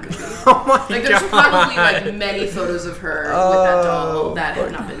in that movie. Oh my Like there's probably like many photos of her with that doll that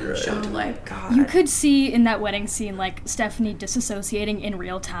have not been fucking shown to like. You could see in that wedding scene, like, Stephenie disassociating in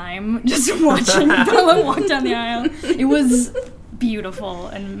real time, just watching Bella walk down the aisle. It was beautiful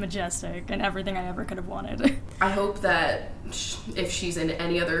and majestic and everything I ever could have wanted. I hope that if she's in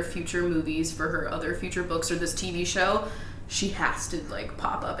any other future movies for her other future books or this TV show, she has to like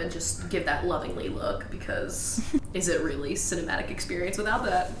pop up and just give that lovingly look, because is it really cinematic experience without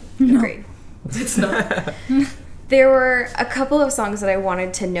that? Agreed. It's not. There were a couple of songs that I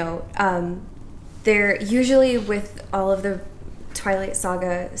wanted to note. They're usually with all of the Twilight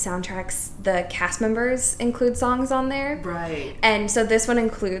Saga soundtracks, the cast members include songs on there. Right. And so this one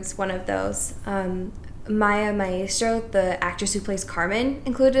includes one of those. Maya Maestro, the actress who plays Carmen,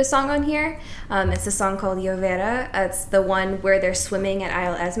 included a song on here. It's a song called Llovera. It's the one where they're swimming at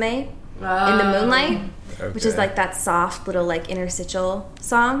Isle Esme in the moonlight, which is like that soft little like interstitial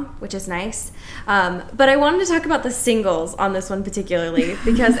song, which is nice. But I wanted to talk about the singles on this one particularly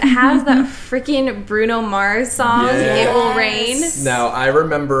because it has that freaking Bruno Mars song, Yes. It Will Rain. Now, I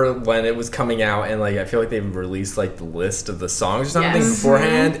remember when it was coming out, and like I feel like they released like the list of the songs or something Yes.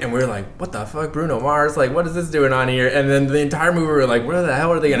 beforehand, and we were like, "What the fuck, Bruno Mars? Like, what is this doing on here?" And then the entire movie, we were like, "Where the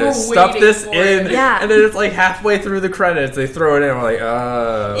hell are they gonna We're stuff waiting this for in?" it. Yeah. And then it's like halfway through the credits, they throw it in, and we're like,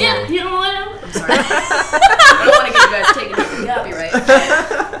 "Oh." Yeah, you know what? I'm sorry. I don't want to get you guys taken off the copyright.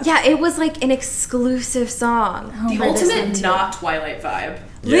 Yeah, it was like an exclusive song. The for this one, ultimate too. not Twilight vibe.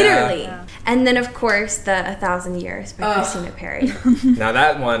 Yeah. Literally. Yeah. And then, of course, the 1,000 Years by Christina Perry. Now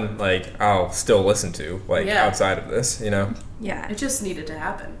that one, like, I'll still listen to, like, Yeah. outside of this, you know. Yeah. It just needed to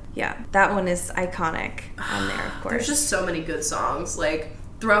happen. Yeah. That one is iconic on there, of course. There's just so many good songs, like,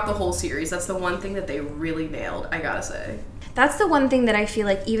 throughout the whole series. That's the one thing that they really nailed, I gotta say. That's the one thing that I feel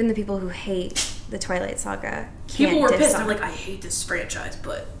like even the people who hate the Twilight Saga can't People were diss pissed. on. They're like, I hate this franchise,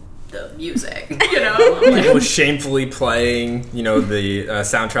 but the music, you know? Like, People shamefully playing, you know, the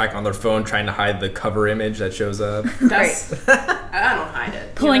soundtrack on their phone, trying to hide the cover image that shows up. that's, I don't hide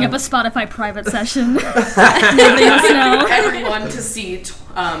it. Pulling up a Spotify private session. Nobody must know. Everyone to see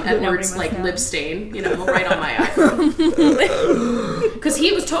Edward's, must like, know. lip stain, you know, right on my iPhone. Because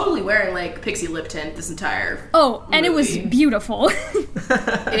he was totally wearing, like, pixie lip tint this entire Oh, and it was movie. beautiful.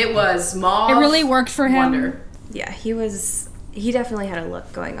 It was mauve. It really worked for him. Wonder. Yeah, he definitely had a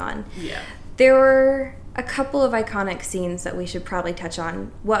look going on. Yeah. There were a couple of iconic scenes that we should probably touch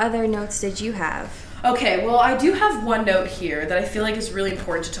on. What other notes did you have? Okay, well, I do have one note here that I feel like is really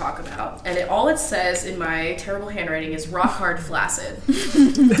important to talk about. And all it says in my terrible handwriting is rock hard flaccid.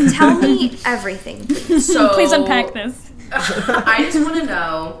 Tell me everything, please. So Please unpack this. I just want to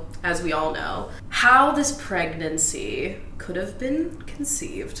know, as we all know, how this pregnancy could have been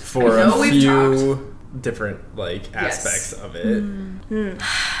conceived. For I know a we've talked. few different, like, aspects of it.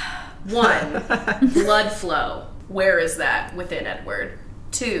 One, blood flow. Where is that within Edward?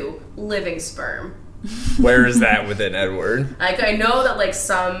 Two, living sperm. Where is that within Edward? Like, I know that, like,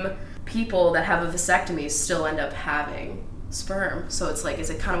 some people that have a vasectomy still end up having sperm. So it's like, is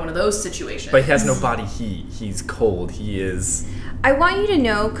it kind of one of those situations? But he has no body heat. He's cold. He is... I want you to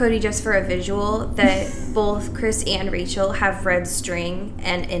know, Cody, just for a visual, that both Chris and Rachel have red string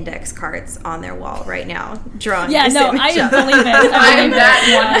and index cards on their wall right now, drawn. Yeah, this no, image I up. believe it. I am believe it.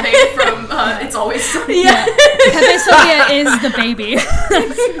 that one thing from It's Always Sunny. Yeah. Pepe Sylvia is the baby.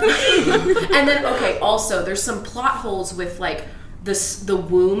 And then, okay, also, there's some plot holes with, like, the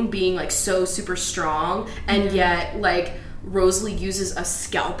womb being, like, so super strong, and yet, like, Rosalie uses a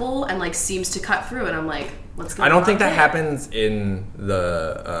scalpel and, like, seems to cut through, and I'm like, what's going on? I don't think that there? happens in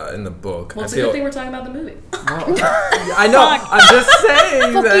the book. Well, it's I a feel... good thing we're talking about the movie. I know. I'm just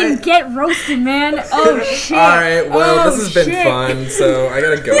saying Fucking that... get roasted, man. Oh, shit. All right. Well, Oh, this has been shit. fun, so I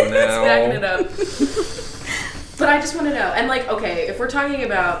gotta go now. Backing it up. But I just want to know, and, like, okay, if we're talking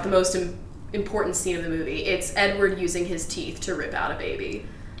about the most important scene of the movie. It's Edward using his teeth to rip out a baby.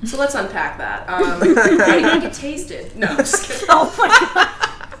 So let's unpack that. How do you think it tasted? No, I'm just kidding. Oh my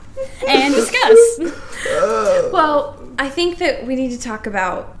god. And discuss. Well, I think that we need to talk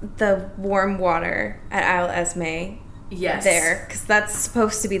about the warm water at Isle Esme. Yes. There, because that's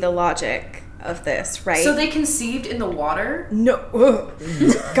supposed to be the logic of this, right? So they conceived in the water? No. Ugh.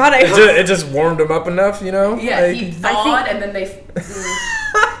 God, I hope. It just warmed him up enough, you know? Yeah, Like, he thawed and then they...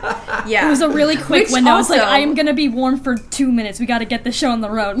 Yeah. It was a really quick Which window. It's like, also- I am gonna be warm for 2 minutes. We gotta get the show on the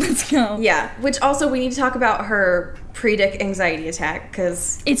road. Let's go. Yeah, which also we need to talk about her pre-dick anxiety attack,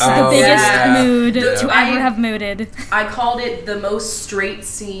 because It's Oh, the biggest yeah. mood Yeah. to ever have mooded. I called it the most straight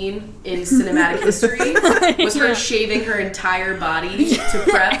scene in cinematic history. Was her Yeah. shaving her entire body to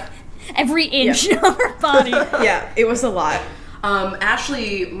prep. Every inch of her body. yeah, it was a lot.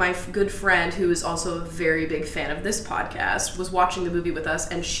 Ashley, my good friend, who is also a very big fan of this podcast, was watching the movie with us,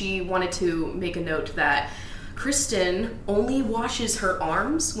 and she wanted to make a note that Kristen only washes her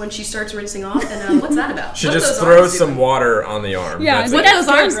arms when she starts rinsing off. And what's that about? She What just those throws arms do? some water on the arm. Yeah, That's what it. What those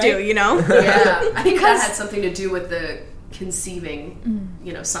That's arms good, do, right? you know? Yeah, I think Because- that had something to do with the conceiving,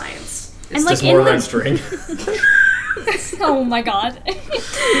 science. It's And, like, just more in of the- that string. Oh my god.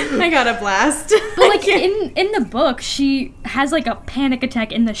 I got a blast. But like in the book, she has like a panic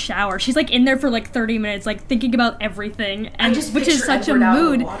attack in the shower. She's like in there for like 30 minutes, like thinking about everything, I and just which is picture such Edward a out in the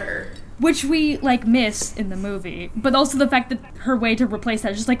mood, water. which we like miss in the movie. But also the fact that her way to replace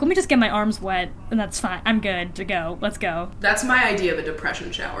that is just like, let me just get my arms wet, and that's fine. I'm good to go. Let's go. That's my idea of a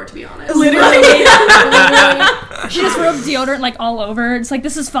depression shower, to be honest. Literally. She just rubbed deodorant like all over. It's like,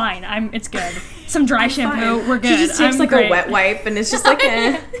 this is fine. It's good. Some dry shampoo. fine. We're good. She just takes I'm like great. a wet wipe, and it's just like,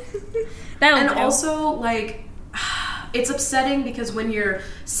 eh. That'll And do. also, like, it's upsetting because when you're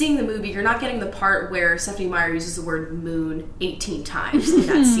seeing the movie, you're not getting the part where Stephanie Meyer uses the word moon 18 times in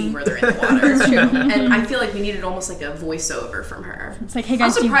that scene where they're in the water. It's true. And I feel like we needed almost like a voiceover from her. It's like, hey I'm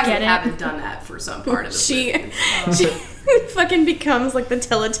guys, do you surprised get they it? haven't done that for some part of the she movie. she fucking becomes like the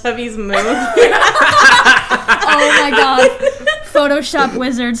Teletubbies moon. Oh my god. Photoshop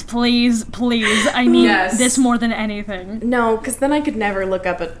wizards, please, please. I need Yes. this more than anything. No, because then I could never look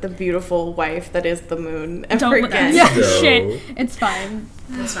up at the beautiful wife that is the moon ever Don't again. Yeah, No. shit. It's fine.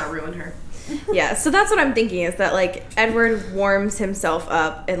 Let's not ruin her. Yeah, so that's what I'm thinking, is that like Edward warms himself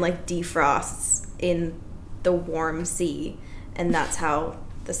up and like defrosts in the warm sea, and that's how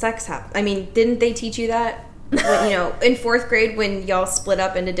the sex happens. I mean, didn't they teach you that? When, in 4th grade when y'all split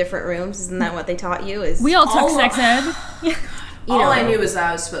up into different rooms, isn't that what they taught you? Is We all took All- sex ed. you All know. I knew was that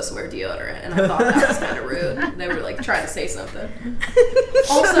I was supposed to wear deodorant, and I thought that was kind of rude. They were like trying to say something.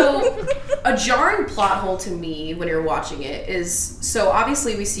 Also, a jarring plot hole to me when you're watching it is, so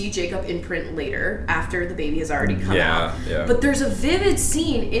obviously we see Jacob imprint later after the baby has already come out. Yeah. But there's a vivid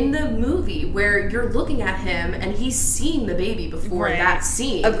scene in the movie where you're looking at him and he's seeing the baby before Right. that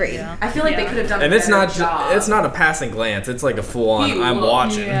scene. Agreed. Yeah. I feel like they Yeah. could have done And a it's better not job. it's not a passing glance. It's like a full on. He I'm looked-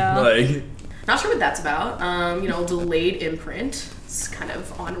 watching. Yeah. Like Not sure what that's about. Delayed imprint. It's kind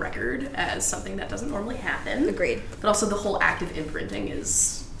of on record as something that doesn't normally happen. Agreed. But also the whole act of imprinting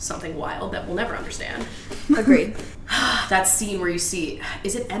is something wild that we'll never understand. Agreed. That scene where you see,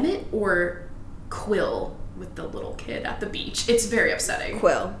 is it Emmett or Quill with the little kid at the beach? It's very upsetting.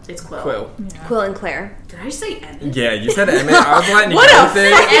 Quill. It's Quill. Quill. Quill and Claire. Did I say Emmett? Yeah, you said Emmett. I was letting you What go a with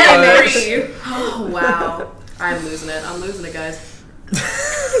it. Emmett! Oh, wow. I'm losing it. I'm losing it, guys.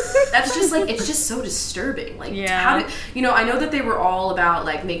 That's just like, it's just so disturbing. Like, Yeah. how did, I know that they were all about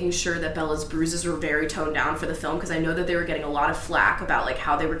like making sure that Bella's bruises were very toned down for the film, because I know that they were getting a lot of flack about like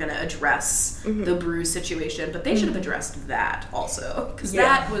how they were going to address the bruise situation, but they should have addressed that also, because Yeah.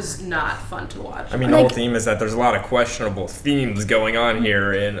 that was not fun to watch. I mean, the whole theme is that there's a lot of questionable themes going on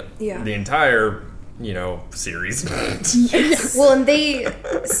here in Yeah. the entire, series. Well, and they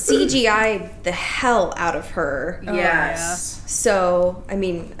CGI'd the hell out of her. Yes. So, I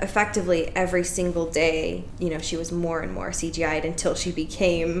mean, effectively every single day, she was more and more CGI'd until she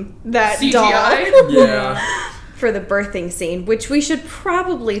became that doll Yeah. for the birthing scene, which we should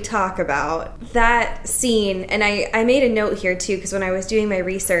probably talk about. That scene, and I made a note here too, because when I was doing my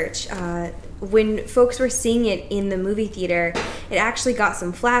research, when folks were seeing it in the movie theater, it actually got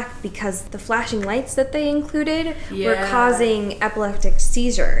some flack because the flashing lights that they included were Yeah. causing epileptic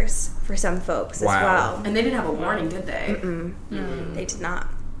seizures for some folks as Wow. well. And they didn't have a warning, did they? They did not.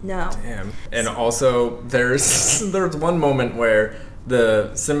 No. Damn. And also, there's one moment where the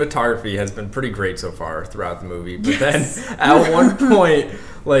cinematography has been pretty great so far throughout the movie, but then at one point,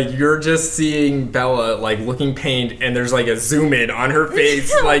 like, you're just seeing Bella like looking pained, and there's like a zoom in on her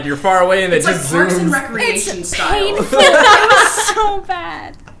face, like you're far away, and It's it like just Parks and zooms. Recreation It's style. painful. It was so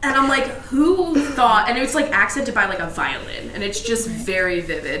bad. And I'm like, who thought? And it's like accented by like a violin, and it's just very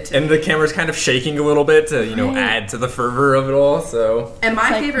vivid. To And the camera's kind of shaking a little bit to, add to the fervor of it all, so. And my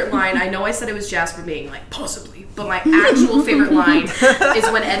favorite line, I know I said it was Jasper being like, possibly, but my actual favorite line is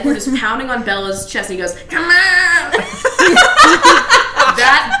when Edward is pounding on Bella's chest and he goes, come on!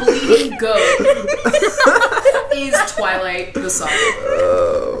 That bleeding goat is Twilight the song.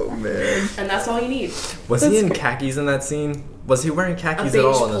 Oh, man. And that's all you need. Was he in khakis in that scene? Was he wearing A khakis beige at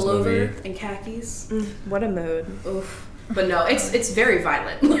all in this pullover movie? and khakis. What a mood. Oof. But no, it's very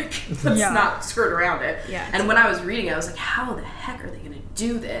violent. Like, let's Yeah. not skirt around it. Yeah. And when I was reading it, I was like, how the heck are they going to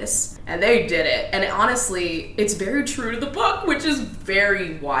do this? And they did it. And honestly, it's very true to the book, which is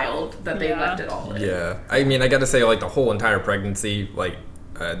very wild that they Yeah. left it all in. Yeah. I mean, I gotta say, like, the whole entire pregnancy, like,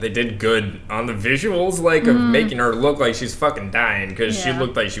 they did good on the visuals, like, of making her look like she's fucking dying, because she Yeah.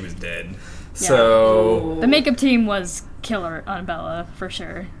 looked like she was dead. So, The makeup team was killer on Bella, for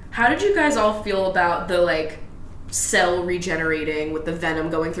sure. How did you guys all feel about the, like, cell regenerating with the venom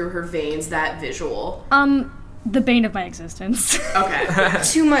going through her veins, that visual? The bane of my existence. Okay.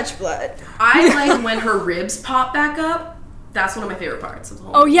 Too much blood. I like when her ribs pop back up. That's one of my favorite parts of the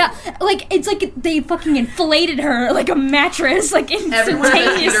whole Oh yeah, like it's like they fucking inflated her like a mattress, like Everyone in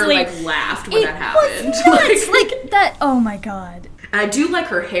the theater, instantaneously. like, laughed when It that happened. was nuts, like that. Oh my god. I do like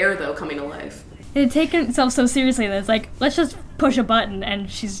her hair, though, coming to life. It had taken itself so seriously that it's like, let's just push a button and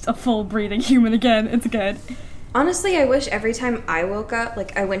she's a full breathing human again. It's good. Honestly, I wish every time I woke up,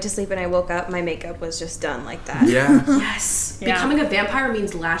 like I went to sleep and I woke up, my makeup was just done like that. yeah. Yes. Yeah. Becoming a vampire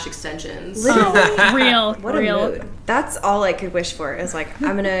means lash extensions. Literally. Real, What real. a mood. That's all I could wish for is like,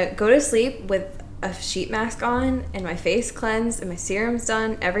 I'm gonna go to sleep with a sheet mask on and my face cleansed and my serum's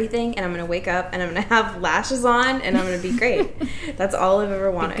done, everything, and I'm gonna wake up and I'm gonna have lashes on and I'm gonna be great. That's all I've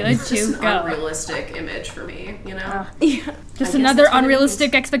ever wanted. Good Just to an go. unrealistic image for me, you know? Yeah. Just guess another that's what it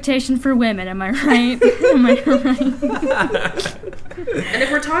unrealistic expectation for women. Am I right? Am I right? And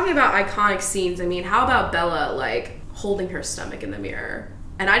if we're talking about iconic scenes, I mean, how about Bella, like, holding her stomach in the mirror?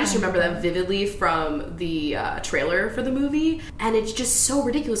 And I just remember that vividly from the trailer for the movie, and it's just so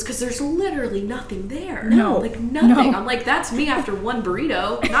ridiculous because there's literally nothing there. No. Like, nothing. No. I'm like, that's me after one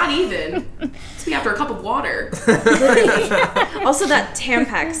burrito. Not even. It's me after a cup of water. Also, that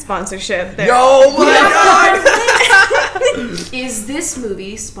Tampax sponsorship there. Oh my god! Is this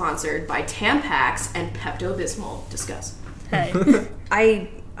movie sponsored by Tampax and Pepto-Bismol? Discuss. Hey. I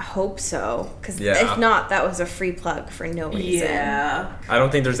hope so, because Yeah. if not, that was a free plug for no reason. Yeah. I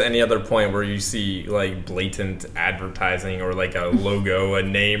don't think there's any other point where you see, like, blatant advertising or, like, a logo, a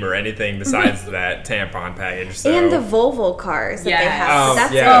name, or anything besides that tampon package. So. And the Volvo cars that they Yes. have. Oh,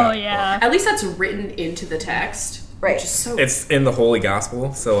 That's yeah. Oh yeah. At least that's written into the text. Right. Which is so. It's in the Holy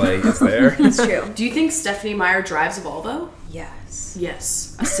Gospel, so, like, it's there. It's true. Do you think Stephanie Meyer drives a Volvo? Yes.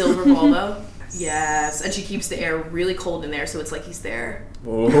 Yes. A silver Volvo? Yes. And she keeps the air really cold in there, so it's like he's there.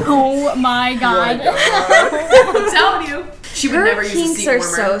 Ooh. Oh my god. I'm telling you. She would Her never use a kinks seat are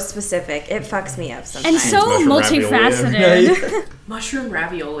warmer. so specific. It fucks me up And sometimes. so Mushroom ravioli every multifaceted. night. Mushroom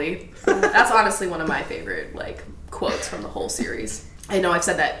ravioli. That's honestly one of my favorite, like, quotes from the whole series. I know I've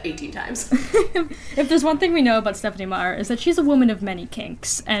said that 18 times. If there's one thing we know about Stephanie Meyer is that she's a woman of many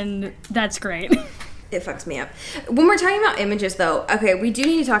kinks, and that's great. It fucks me up. When we're talking about images, though, okay, we do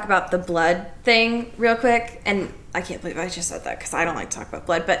need to talk about the blood thing real quick. And I can't believe I just said that because I don't like to talk about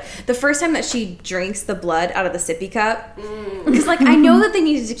blood. But the first time that she drinks the blood out of the sippy cup, because, like, I know that they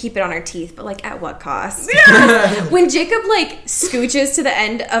needed to keep it on her teeth, but, like, at what cost? When Jacob, like, scooches to the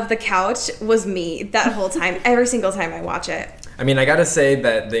end of the couch was me that whole time, every single time I watch it. I mean, I gotta say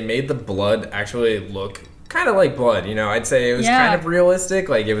that they made the blood actually look kind of like blood, you know? I'd say it was Yeah. kind of realistic,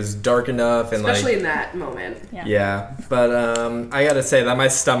 like, it was dark enough and, Especially like... in that moment. Yeah, but I gotta say that my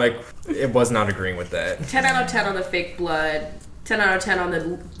stomach, it was not agreeing with that. 10 out of 10 on the fake blood. 10 out of 10 on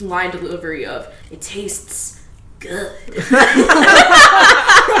the line delivery of, it tastes good.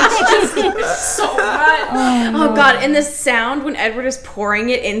 So much. Oh god, and the sound when Edward is pouring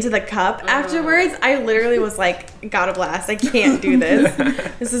it into the cup afterwards, I literally was like, got a blast. I can't do this.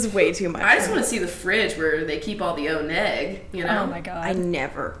 This is way too much. I just want to see the fridge where they keep all the own egg, you know? Oh my I god.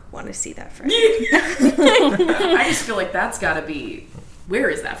 never want to see that fridge. I just feel like that's got to be, where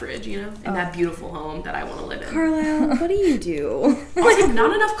is that fridge, you know? In that beautiful home that I want to live in. Carlisle, what do you do? Also,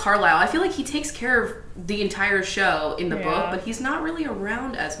 not enough Carlisle. I feel like he takes care of the entire show in the book, Yeah. but he's not really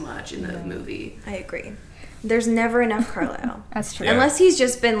around as much in the movie. I agree. There's never enough Carlisle. That's true. Yeah. Unless he's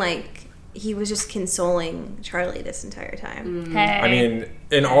just been like, he was just consoling Charlie this entire time. Hey. I mean,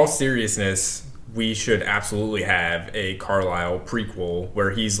 in all seriousness, we should absolutely have a Carlisle prequel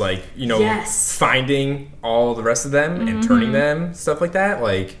where he's like, Yes. finding all the rest of them and turning them, stuff like that.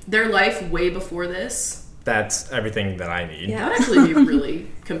 Like, Their life way before this. that's everything that I need. That would actually be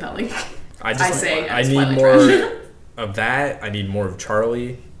really compelling. I as need Twilight more trash. of that. I need more of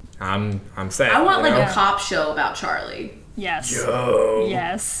Charlie. I'm set. I want like know? a cop show about Charlie. Yes. Yo.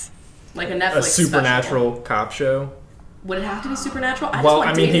 Yes. Like a Netflix A supernatural special. cop show. Would it have to be supernatural? Well,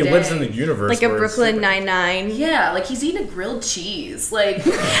 I mean, he lives in the universe. Like a where it's Brooklyn super- Nine-Nine. Yeah, like he's eating a grilled cheese. Like,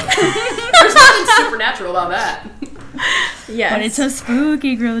 there's nothing supernatural about that. Yes. But it's a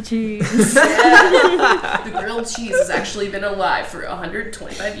spooky grilled cheese. The grilled cheese has actually been alive for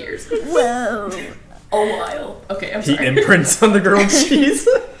 125 years. Whoa. A while. Okay, I'm He sorry. imprints on the grilled cheese.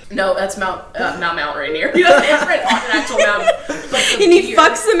 No, that's not Mount Rainier. He doesn't imprint on an actual mountain. But the And he beard-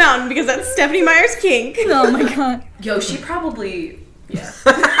 fucks the mountain because that's Stephanie Meyer's kink. Oh my god. Yo, she probably. Yeah.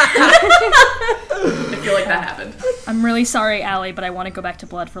 I feel like that happened. I'm really sorry, Allie, but I want to go back to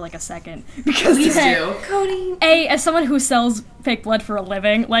blood for like a second. Because Please do. Cody. as someone who sells fake blood for a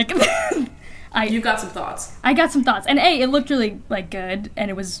living, like You got some thoughts. I got some thoughts. And it looked really like good, and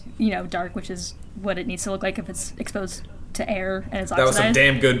it was, dark, which is what it needs to look like if it's exposed to air and it's That was oxidized. some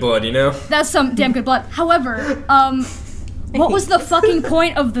damn good blood, That's some damn good blood. However, what was the fucking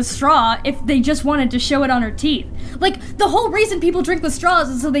point of the straw if they just wanted to show it on her teeth? Like, the whole reason people drink the straws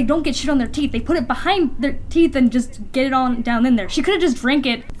is so they don't get shit on their teeth. They put it behind their teeth and just get it on down in there. She could have just drank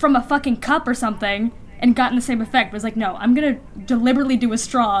it from a fucking cup or something and gotten the same effect. But it's like, no, I'm gonna deliberately do a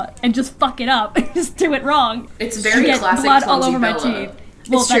straw and just fuck it up and just do it wrong. It's very Get classic blood all clumsy over my Bella. teeth.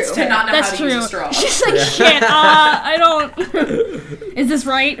 Well, It's that's true. fair. To not know That's how to true. use a straw. She's like, shit, I don't. Is this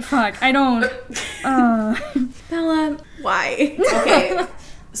right? Fuck, I don't. Bella, why? Okay,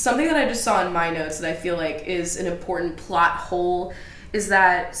 something that I just saw in my notes that I feel like is an important plot hole is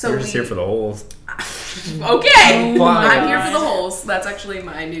that We're just here for the holes. Okay, my I'm here God. for the holes. That's actually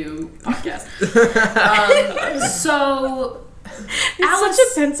my new podcast. So Alice, Such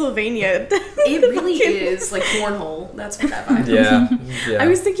a Pennsylvania. it really is like cornhole. That's what that vibe is. Yeah. I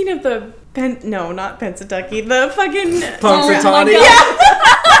was thinking of the not Pennsatucky, the fucking Punxsutawney.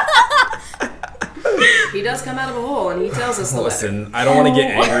 He does come out of a hole and he tells us the letter. Listen, I don't want to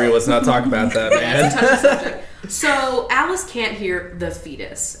get angry. Let's not talk about that, It's a man. touchy subject. So Alice can't hear the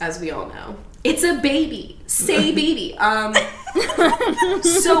fetus, as we all know. It's a baby. Say baby.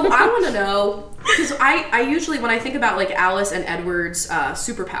 So I want to know, because I usually, when I think about like Alice and Edward's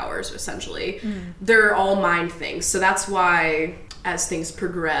superpowers, essentially, they're all mind things. So that's why as things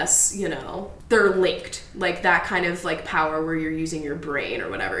progress, they're linked. Like that kind of like power where you're using your brain or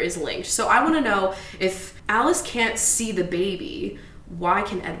whatever is linked. So I want to know, if Alice can't see the baby, why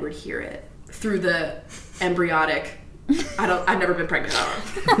can Edward hear it? Through the embryonic. I've never been pregnant. I don't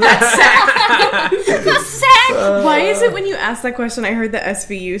know. That's sack. Why is it when you asked that question, I heard the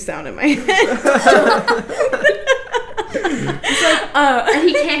SVU sound in my head? And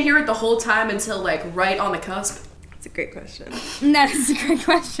he can't hear it the whole time until like right on the cusp. It's a great question. That is a great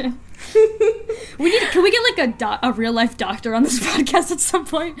question. Can we get like a real life doctor on this podcast at some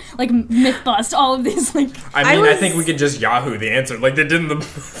point? Like myth bust all of these like. I think we could just Yahoo the answer like they did in the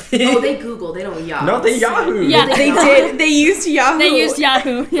movie. Oh, they Google. They don't Yahoo. No, they Yahoo. Yeah, They did. They used Yahoo. They used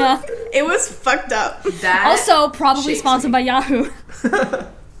Yahoo. Yeah. It was fucked up. That Also, probably shapes sponsored me. by Yahoo.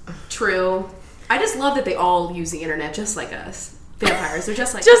 True. I just love that they all use the internet just like us. Vampires. They're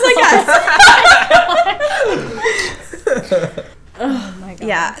just like Just like us. Oh my god.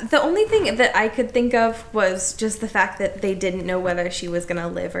 Yeah, the only thing that I could think of was just the fact that they didn't know whether she was gonna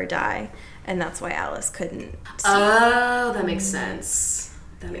live or die, and that's why Alice couldn't see. Oh, that makes sense.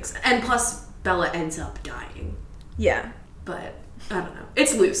 That makes sense. And plus, Bella ends up dying. Yeah. But I don't know.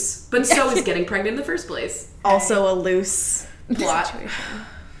 It's loose. But so is getting pregnant in the first place. Also a loose Plot. situation.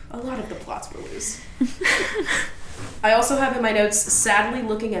 A lot of the plots were loose. I also have in my notes, sadly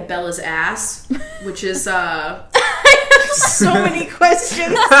looking at Bella's ass, which is So many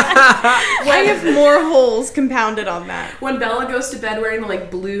questions. I have more holes compounded on that. when Bella goes to bed wearing the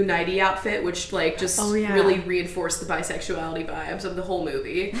like blue nighty outfit, which like just Oh, yeah. really reinforced the bisexuality vibes of the whole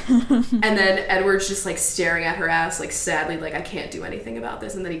movie. And then Edward's just like staring at her ass, like sadly, like I can't do anything about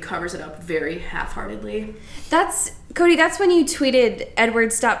this, and then he covers it up very half-heartedly. That's Cody, that's when you tweeted,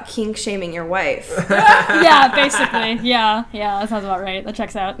 Edward, stop kink shaming your wife. Yeah, basically. Yeah, that sounds about right. That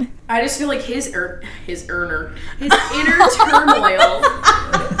checks out. I just feel like his inner turmoil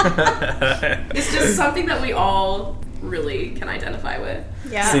is just something that we all really can identify with.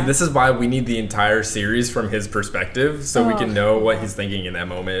 Yeah. See, this is why we need the entire series from his perspective, so we can know what he's thinking in that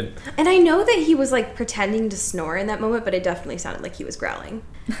moment. And I know that he was like pretending to snore in that moment, but it definitely sounded like he was growling.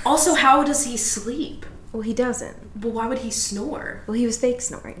 Also, how does he sleep? Well, he doesn't. But why would he snore? Well, he was fake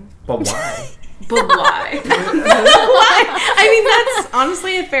snoring. But why? But why? I mean, that's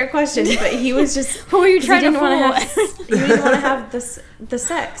honestly a fair question, but he was just. Who are you trying to want fool? He didn't want to have the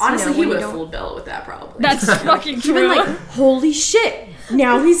sex. Honestly, you know, he when would you have don't- fooled Bella with that probably. That's fucking He'd been true. like, holy shit!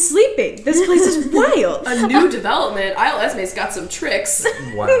 Now he's sleeping. This place is wild. a new development. Isle Esme's got some tricks.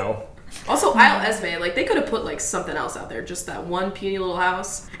 Wow. Also, Isle Esme, like, they could have put, like, something else out there. Just that one puny little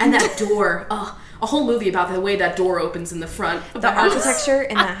house. And that door. A whole movie about the way that door opens in the front of The house. architecture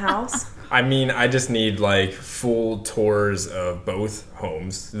in that house. I mean, I just need like full tours of both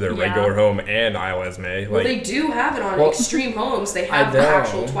homes, the Yeah. regular home and Isle Esme. Like, Well, they do have it on Well, Extreme Homes. They I have the know.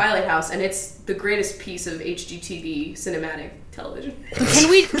 actual Twilight House, and it's the greatest piece of HGTV cinematic television.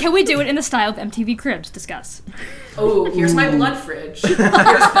 Can we do it in the style of MTV Cribs? Discuss. Oh, here's my blood fridge. Here's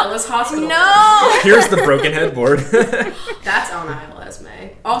Bella's hospital. No! here's the broken headboard. That's on Isle Esme.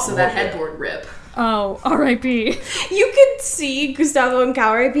 Also, that headboard rip. Oh, R.I.P. You could see Gustavo and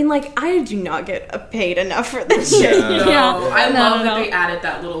Kaori being like, I do not get paid enough for this shit. Yeah. Yeah. Oh, I No, love no, that no. they added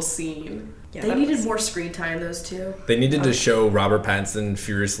that little scene. Yeah, They that needed was- more screen time, those two. They needed to show Robert Pattinson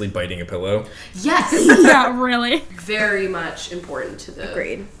furiously biting a pillow. Yes! Yeah, really. Very much important to the,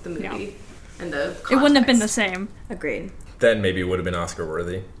 Agreed. the movie. Yeah. And the It wouldn't have been the context. same. Agreed. Then maybe it would have been Oscar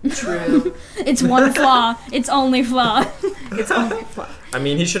worthy. True. It's one flaw. It's only flaw. It's only fun. I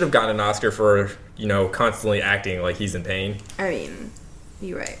mean, he should have gotten an Oscar for, constantly acting like he's in pain. I mean,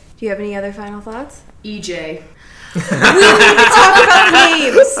 you're right. Do you have any other final thoughts? EJ. Talk about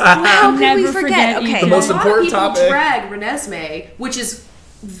names. How could we Never forget? forget Okay. The most a lot important of people topic. drag Renesmee, which is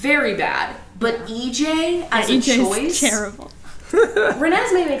very bad. But EJ as a EJ's choice, terrible.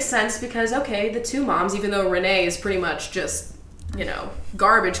 Renesmee makes sense because, okay, the two moms, even though Renee is pretty much just,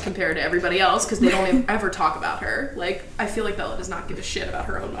 garbage compared to everybody else because they don't ever talk about her. Like, I feel like Bella does not give a shit about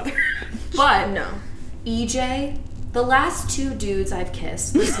her own mother. But No. EJ, the last two dudes I've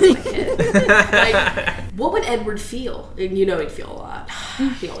kissed, listen to my kid. Like, what would Edward feel? And you know he'd feel a lot.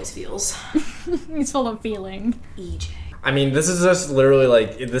 He always feels. He's full of feeling. EJ. I mean, this is just literally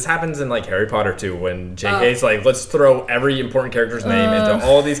like, this happens in like Harry Potter too, when JK's like, let's throw every important character's name into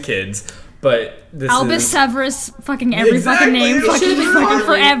all these kids. But this Albus is Severus, fucking every Exactly. fucking name, It fucking, should've been fucking Harley.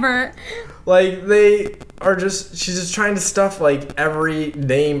 forever. like they are just, she's just trying to stuff like every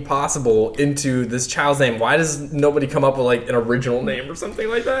name possible into this child's name. Why does nobody come up with like an original name or something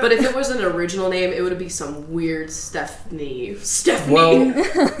like that? But if it was an original name, it would be some weird Stephanie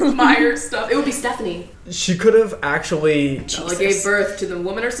well, Myers stuff. It would be Stephanie. she could have actually, Bella gave birth to the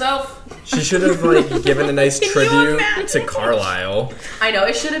woman herself. she should have like given a nice tribute to Carlisle. I know,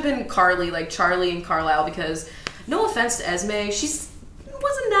 it should have been Carly, like Charlie and Carlisle, because no offense to Esme, she's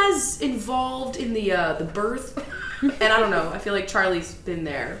wasn't as involved in the birth. And I don't know, I feel like Charlie's been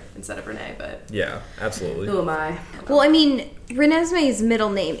there instead of Renee, but Yeah, absolutely. who am I? Well, I mean, Renesmee's middle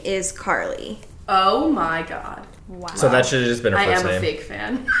name is Carly. Oh my god. Wow. So that should have just been her I first am a name. fake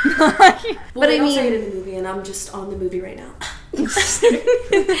fan. But I I don't say mean- it in the movie, and I'm just on the movie right now.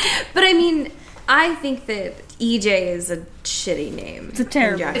 But I mean, I think that EJ is a shitty name. It's a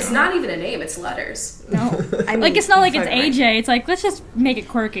terrible- in general. It's not even a name, it's letters. No. I mean, Like, it's not like it's fucking right. AJ. It's like, let's just make it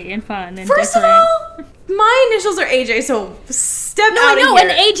quirky and fun and First of different. all, my initials are AJ, so step No, out I know, of here.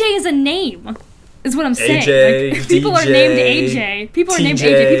 and AJ is a name. Is what I'm saying. AJ, Like, people are DJ, named AJ. People are named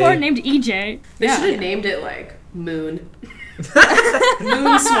TJ. AJ. People are named EJ. They Yeah. should have named it like Moon.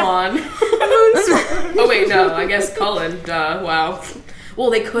 Moon Swan. Oh wait, no, I guess Cullen. Duh, wow. Well,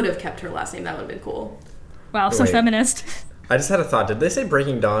 they could have kept her last name. That would have been cool. Wow, so Wait. feminist. I just had a thought. Did they say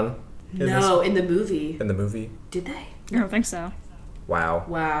Breaking Dawn No, in the movie. in the movie? Did they? I don't think so. Wow.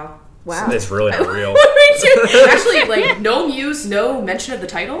 Wow. Wow. It's really not real. Actually, like, no news, no mention of the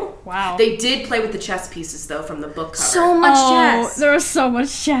title. Wow. They did play with the chess pieces, though, from the book cover. So much Oh, chess. there was so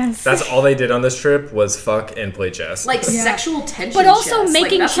much chess. That's all they did on this trip was fuck and play chess. Like, sexual tension but also chess.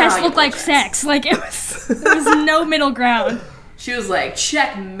 making that's not chess how you look play like chess. sex. Like, it was, there was no middle ground. She was like,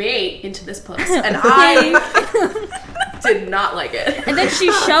 checkmate into this post. And I did not like it. And then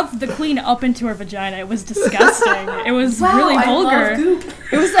she shoved the queen up into her vagina. It was disgusting. It was really I vulgar. love goop.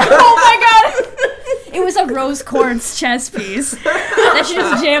 It was, oh my god! It was a rose quartz chess piece that she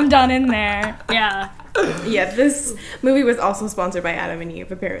just jammed on in there. Yeah. Yeah, this movie was also sponsored by Adam and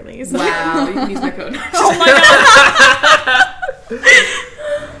Eve, apparently. So. Wow, you can use my code. Oh my god!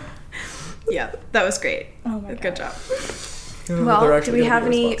 Yeah, that was great. Oh my Good god. job. They're Well, do actually we gonna have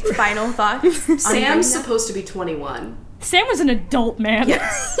be any responsible. final thoughts? on Sam's Brenda? supposed to be 21. Sam was an adult man.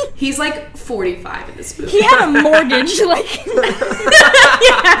 Yes. He's like 45 in this movie. He had a mortgage, like.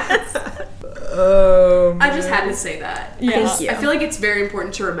 I just had to say that. Yeah. Thank you. I feel like it's very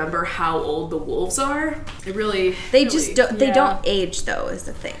important to remember how old the wolves are. It really. They really- just don't. They Yeah. don't age though. Is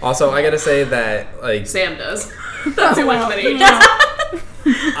the thing. Also, I gotta say that like Sam does. That's how much money.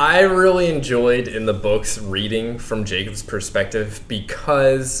 I really enjoyed in the books reading from Jacob's perspective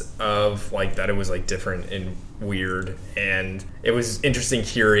because of like that it was like different and weird, and it was interesting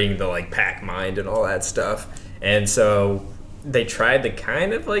hearing the like pack mind and all that stuff. And so they tried to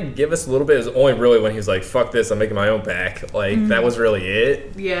kind of like give us a little bit. It was only really when he was like, "Fuck this, I'm making my own pack." Like that was really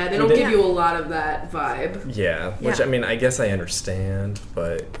it. Yeah, they don't give you a lot of that vibe. Yeah, which Yeah. I mean, I guess I understand,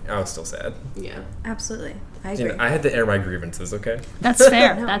 but I was still sad. Yeah. Absolutely. I You agree. know, I had to air my grievances. Okay. That's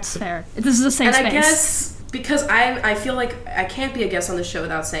fair. That's fair. This is a safe And space. I guess because I feel like I can't be a guest on the show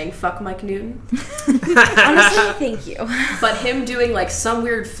without saying fuck Mike Newton. Honestly, thank you. But him doing like some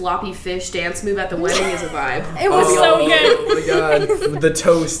weird floppy fish dance move at the wedding is a vibe. It was so good. Oh my god, the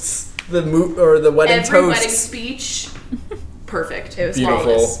toasts, the wedding Every toasts. wedding speech, perfect. It was Beautiful.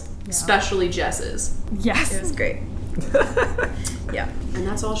 Flawless. Especially Jess's. Yes. It was great. Yeah. And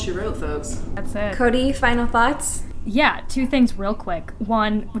that's all she wrote, folks. That's it. Cody, final thoughts? Yeah, two things real quick.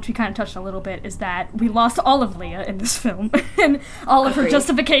 One, which we kind of touched a little bit, is that we lost all of Leah in this film and all of her Agreed.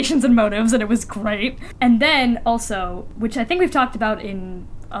 justifications and motives, and it was great. And then also, which I think we've talked about in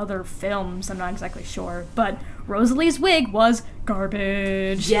other films, I'm not exactly sure, but Rosalie's wig was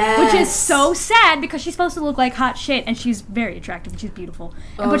garbage. Yes. Which is so sad because she's supposed to look like hot shit and she's very attractive and she's beautiful.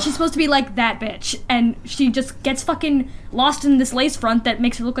 But she's supposed to be like that bitch and she just gets fucking lost in this lace front that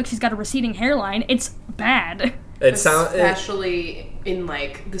makes her look like she's got a receding hairline. It's bad. It sounds. Especially in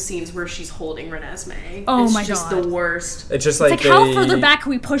like the scenes where she's holding Renesmee. Oh it's my just God. the worst. It's just It's like, like, how further back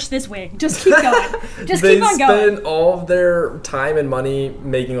can we push this wig? Just keep going. Just they keep on going. spend all of their time and money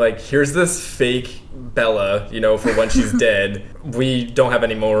making like, here's this fake Bella, you know, for when she's dead. We don't have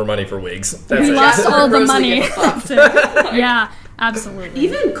any more money for wigs. That's We it. lost all the Rosalie money. gets fucked. Yeah, absolutely.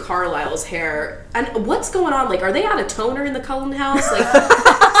 Even Carlisle's hair. And what's going on? Like, are they out of toner in the Cullen house? Like,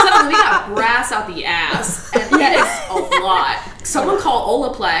 suddenly we got brass out the ass. And it is a lot. Someone call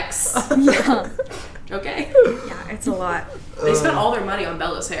Olaplex. Yeah. Okay. Yeah, it's a lot. They spent all their money on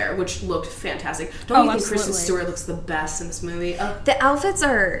Bella's hair, which looked fantastic. Don't Oh, you think Kristen absolutely. Stewart looks the best in this movie? The outfits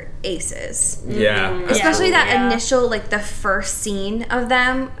are aces. Yeah. Especially that Yeah. initial, like, the first scene of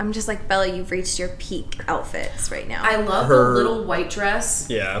them. I'm just like, Bella, you've reached your peak outfits right now. I love Her- the little white dress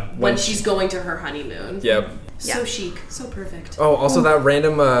Yeah. when she's going to her honeymoon. Yep. So Yeah. chic, so perfect. Oh, also that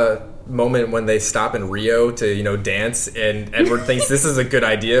random moment when they stop in Rio to, you know, dance, and Edward thinks this is a good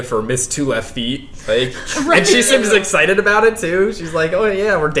idea for Miss Two Left Feet. Like, and she seems excited about it too. She's like, "Oh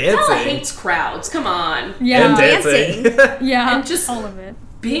yeah, we're dancing." Bella hates crowds. Come on. Yeah. And dancing. Yeah. And just- all of it.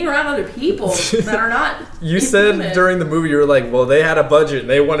 Being around other people that are not. You in said women. during the movie, you were like, "Well, they had a budget and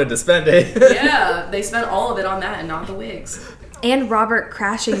they wanted to spend it." Yeah, they spent all of it on that and not the wigs. and Robert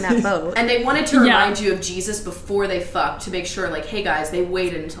crashing that boat. And they wanted to Yeah. remind you of Jesus before they fucked to make sure, like, hey guys, they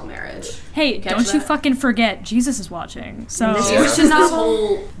waited until marriage. Hey, Catch don't you that? fucking forget, Jesus is watching. So. This It was Yeah. just this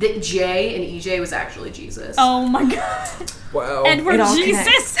whole that Jay and EJ was actually Jesus. Oh my god. Wow. Edward all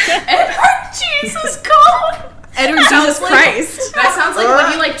Jesus. Edward Jesus God. Edward Jesus Christ. That sounds like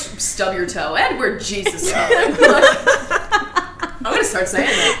when you like stub your toe. Edward Jesus God. I'm gonna start saying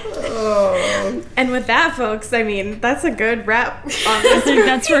that. And with that, folks, I mean, that's a good wrap on I this. think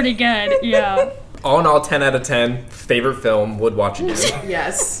that's pretty good. Yeah. All in all, 10 out of 10. Favorite film. Would watch again.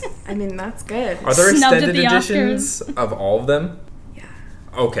 Yes. I mean, that's good. Are there Snubbed at extended the editions of all of them? Yeah.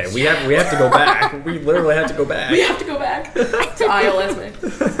 Okay, we have to go back. We literally have to go back. We have to go back to Isle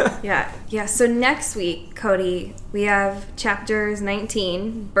Yeah. Yeah. So next week, Cody, we have chapters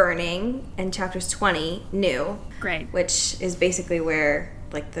 19, Burning, and chapters 20, New, Great. which is basically where,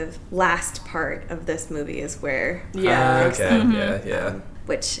 like, the last part of this movie is where, Yeah. Okay. Yeah.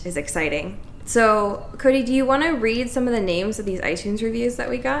 which is exciting. So, Cody, do you want to read some of the names of these iTunes reviews that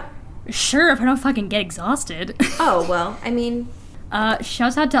we got? Sure, if I don't fucking get exhausted. Oh, well, I mean,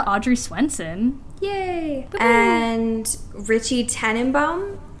 Shouts out to Audrey Swenson yay. And Richie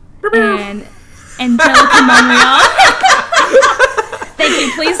Tenenbaum. and Angelica Monreal. Thank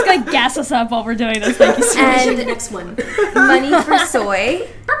you. Please like gas us up while we're doing this. Thank you so much. The And next one. Money for Soy.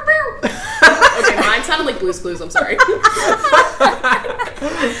 Okay, mine sounded like Blue's Clues. I'm sorry.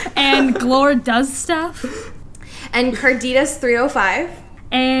 And Glor does stuff. And Carditas 305.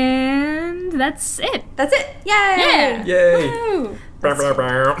 And that's it. That's it. Yay! Yeah. Yay. Woo.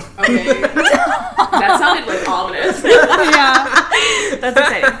 Okay. That sounded like ominous. Yeah. That's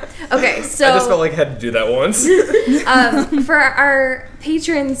exciting. Okay, so I just felt like I had to do that once. for our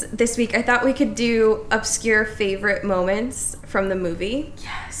patrons this week, I thought we could do obscure favorite moments from the movie.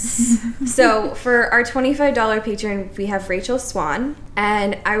 Yes. So for our $25 patron, we have Rachel Swan,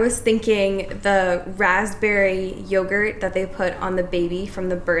 and I was thinking the raspberry yogurt that they put on the baby from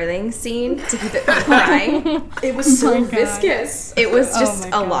the birthing scene to keep it from crying. It was so my God. viscous. It was just my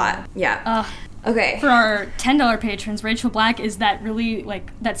a God. lot. Yeah. Okay. For our $10 patrons, Rachel Black is that really,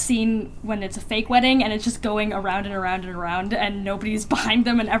 like, that scene when it's a fake wedding and it's just going around and around and around and nobody's behind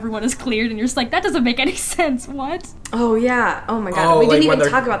them and everyone is cleared and you're just like, that doesn't make any sense. What? Oh yeah. Oh my God. Oh, We like didn't when even they're-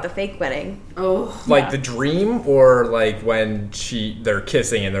 talk about the fake wedding. Oh. Like Yeah. the dream, or like when they're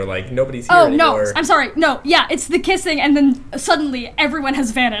kissing and they're like, nobody's here Oh, anymore. no. I'm sorry. No. Yeah, it's the kissing and then suddenly everyone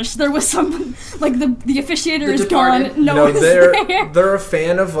has vanished. There was someone, like, the officiator The is Departed. gone. No No, one's they're there. they're a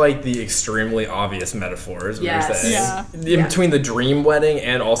fan of like the extremely obvious metaphors. We Yes. were saying. Yeah. In between the dream wedding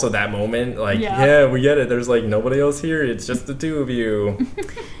and also that moment, like, Yeah. yeah, we get it. There's like nobody else here. It's just the two of you.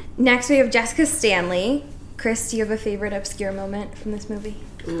 Next, we have Jessica Stanley. Chris, do you have a favorite obscure moment from this movie?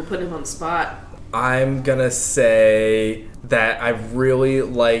 Ooh, putting him on the spot. I'm gonna say that I really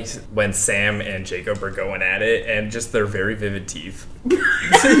liked when Sam and Jacob are going at it, and just their very vivid teeth. You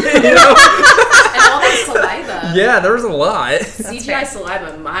know? And all that saliva. Yeah, there was a lot. CGI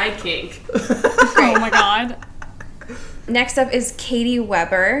saliva, my kink. Oh my God. Next up is Katie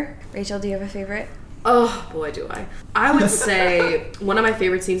Weber. Rachel, do you have a favorite? Oh, boy, do I. I would say one of my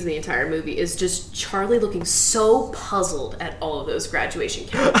favorite scenes in the entire movie is just Charlie looking so puzzled at all of those graduation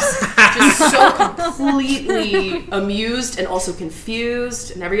caps. Just so completely amused and also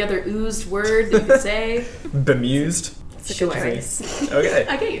confused, and every other oozed word that you could say. Bemused. It's a good choice. Okay.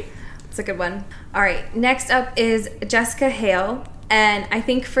 I get you. It's a good one. All right. Next up is Jessica Hale. And I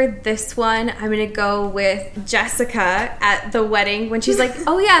think for this one, I'm going to go with Jessica at the wedding when she's like,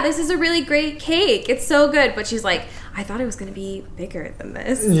 oh yeah, this is a really great cake. It's so good. But she's like, I thought it was going to be bigger than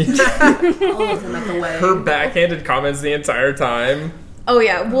this. All of them at the wedding. Her backhanded comments the entire time. Oh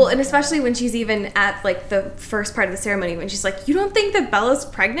yeah. Well, and especially when she's even at like the first part of the ceremony when she's like, you don't think that Bella's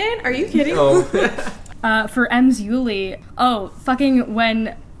pregnant? Are you kidding? Oh. For Ems Yuli, fucking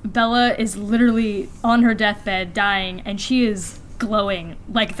when Bella is literally on her deathbed dying and she is glowing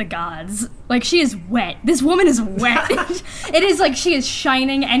like the gods. Like, she is wet. This woman is wet. It is like she is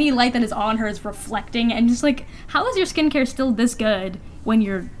shining. Any light that is on her is reflecting. And just like, how is your skincare still this good when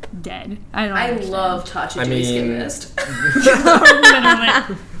you're dead? I don't I understand. love Tatcha I doing skin mean- mist.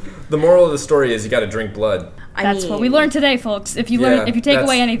 Literally. The moral of the story is you gotta drink blood. That's what we learned today, folks. If you Yeah, if you take that's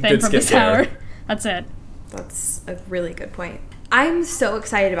away anything good from this skincare. hour, that's it. That's a really good point. I'm so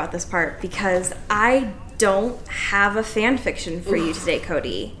excited about this part because I don't have a fan fiction for you today,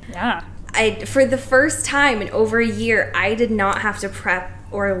 Cody. Yeah. For the first time in over a year, I did not have to prep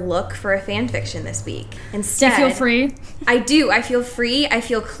or look for a fan fiction this week. Do Instead, you feel free? I do. I feel free. I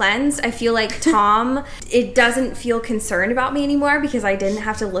feel cleansed. I feel like Tom, it doesn't feel concerned about me anymore because I didn't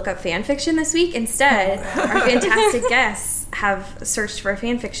have to look up fan fiction this week. Instead, our fantastic guests have searched for a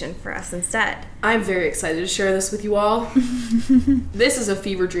fan fiction for us instead. I'm very excited to share this with you all. This is a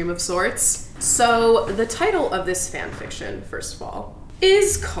fever dream of sorts. So, the title of this fan fiction, first of all,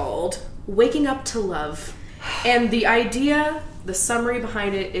 is called Waking Up to Love. And the idea, the summary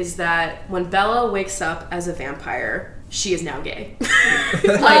behind it is that when Bella wakes up as a vampire, she is now gay.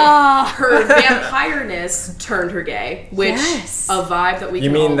 Like, her vampireness turned her gay, which Yes. a vibe that we You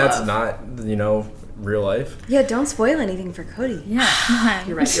can all mean that's love. not, real life? Yeah, don't spoil anything for Cody. Yeah.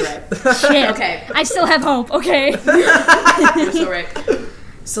 You're right, you're right. Shit. Okay. I still have hope, okay? You're so right.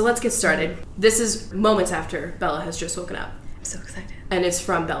 So let's get started. This is moments after Bella has just woken up. I'm so excited. And it's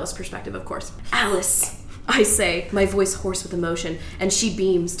from Bella's perspective, of course. Alice, I say, my voice hoarse with emotion, and she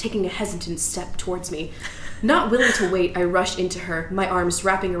beams, taking a hesitant step towards me. Not willing to wait, I rush into her, my arms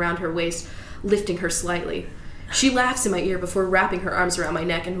wrapping around her waist, lifting her slightly. She laughs in my ear before wrapping her arms around my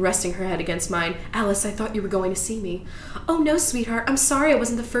neck and resting her head against mine. Alice, I thought you were going to see me. Oh no, sweetheart, I'm sorry I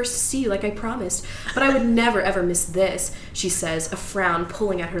wasn't the first to see you like I promised, but I would never ever miss this, she says, a frown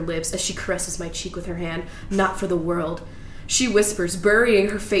pulling at her lips as she caresses my cheek with her hand. Not for the world. She whispers, burying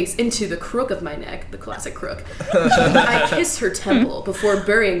her face into the crook of my neck, the classic crook. I kiss her temple before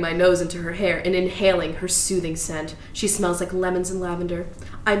burying my nose into her hair and inhaling her soothing scent. She smells like lemons and lavender.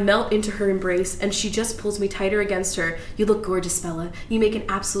 I melt into her embrace, and she just pulls me tighter against her. You look gorgeous, Bella. You make an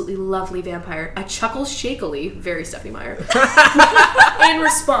absolutely lovely vampire. I chuckle shakily, very Stephenie Meyer, in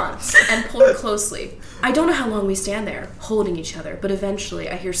response, and pull her closely. I don't know how long we stand there, holding each other, but eventually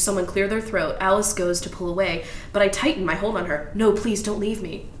I hear someone clear their throat. Alice goes to pull away, but I tighten my hold on her. No, please, don't leave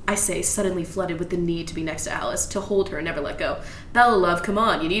me, I say, suddenly flooded with the need to be next to Alice, to hold her and never let go. Bella, love, come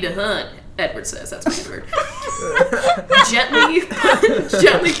on, you need a hunt. Edward says, that's my word. gently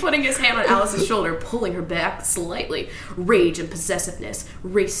putting his hand on Alice's shoulder, pulling her back slightly. Rage and possessiveness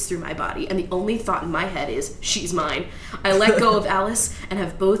race through my body, and the only thought in my head is, she's mine. I let go of Alice and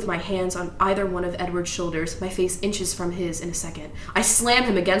have both my hands on either one of Edward's shoulders, my face inches from his in a second. I slam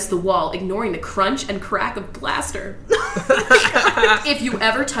him against the wall, ignoring the crunch and crack of blaster. If you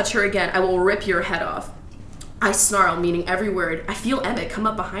ever touch her again, I will rip your head off. I snarl, meaning every word. I feel Emmett come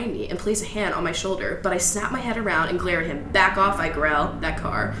up behind me and place a hand on my shoulder, but I snap my head around and glare at him. Back off, I growl. That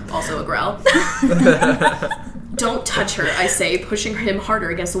car, also a growl. Don't touch her, I say, pushing him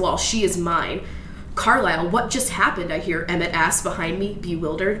harder against the wall. She is mine. Carlisle, what just happened? I hear Emmett ask behind me,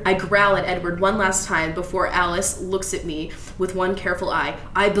 bewildered. I growl at Edward one last time before Alice looks at me with one careful eye.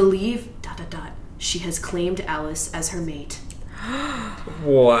 I believe... ... She has claimed Alice as her mate.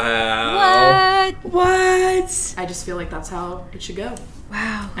 Wow. What? I just feel like that's how it should go.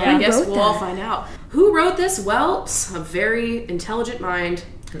 Wow. And I guess we'll all find out. Who wrote this? Well, a very intelligent mind.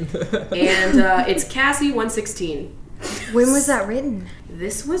 And it's Cassie116. When was that written?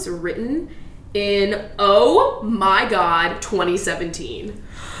 This was written in, oh my god, 2017.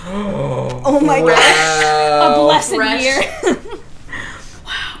 Oh my gosh. A blessed Fresh. year.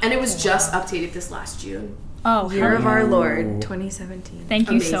 And it was just updated this last June. Oh, Year of hell our yeah. Lord, 2017. Thank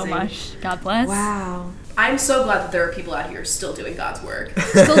you so Amazing. much. God bless. Wow. I'm so glad that there are people out here still doing God's work.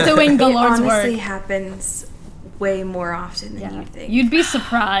 Still doing the It Lord's honestly work. happens way more often than you think. You'd be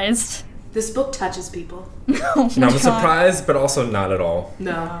surprised. This book touches people. Oh And I my was God. surprised, but also not at all.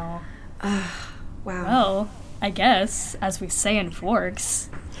 No. Wow. Well, I guess, as we say in Forks,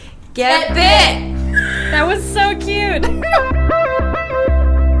 Get bit! that was so cute.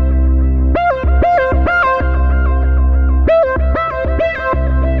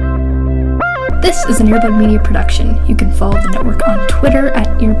 This is an Earbud Media production. You can follow the network on Twitter at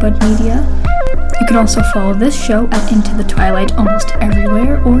Earbud Media. You can also follow this show at Into the Twilight almost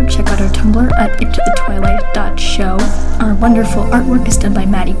everywhere, or check out our Tumblr at intothetwilight.show. Our wonderful artwork is done by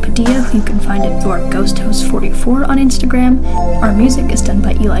Maddie Padilla, who you can find at YourGhostHost44 on Instagram. Our music is done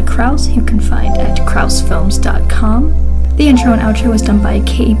by Eli Krause, who you can find at krausefilms.com. The intro and outro is done by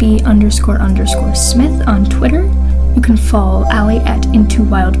KB__Smith on Twitter. You can follow Allie at Into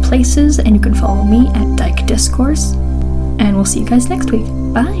Wild Places, and you can follow me at Dyke Discourse. And we'll see you guys next week.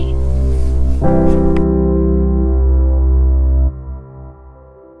 Bye!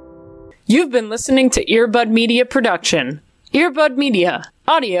 You've been listening to Earbud Media Production. Earbud Media.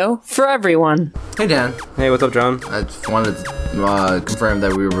 Audio for everyone. Hey Dan, Hey, what's up, John? I just wanted to confirm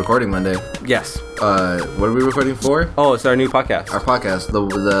that we were recording Monday. Yes. What are we recording for? Oh, it's our new podcast. Our podcast,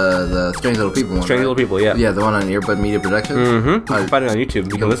 the Strange Little People one. Strange right? Little People, yeah. Yeah, the one on Earbud Media Productions. Mm-hmm. You can find it on YouTube.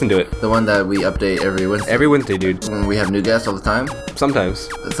 You can listen to it. The one that we update every Wednesday. Every Wednesday, dude. When we have new guests all the time. Sometimes.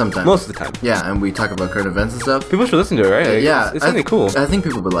 Sometimes. Most of the time. Yeah, and we talk about current events and stuff. People should listen to it, right? Like, Yeah, It's something cool. I think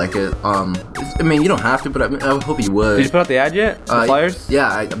people would like it. I mean, you don't have to, but I hope you would. Did you put out the ad yet? The flyers? Yeah,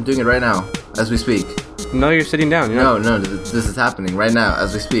 I'm doing it right now, as we speak. No, you're sitting down. You're not. No, this is happening right now,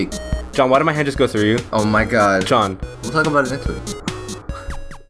 as we speak. John, why did my hand just go through you? Oh my god. John. We'll talk about it next week.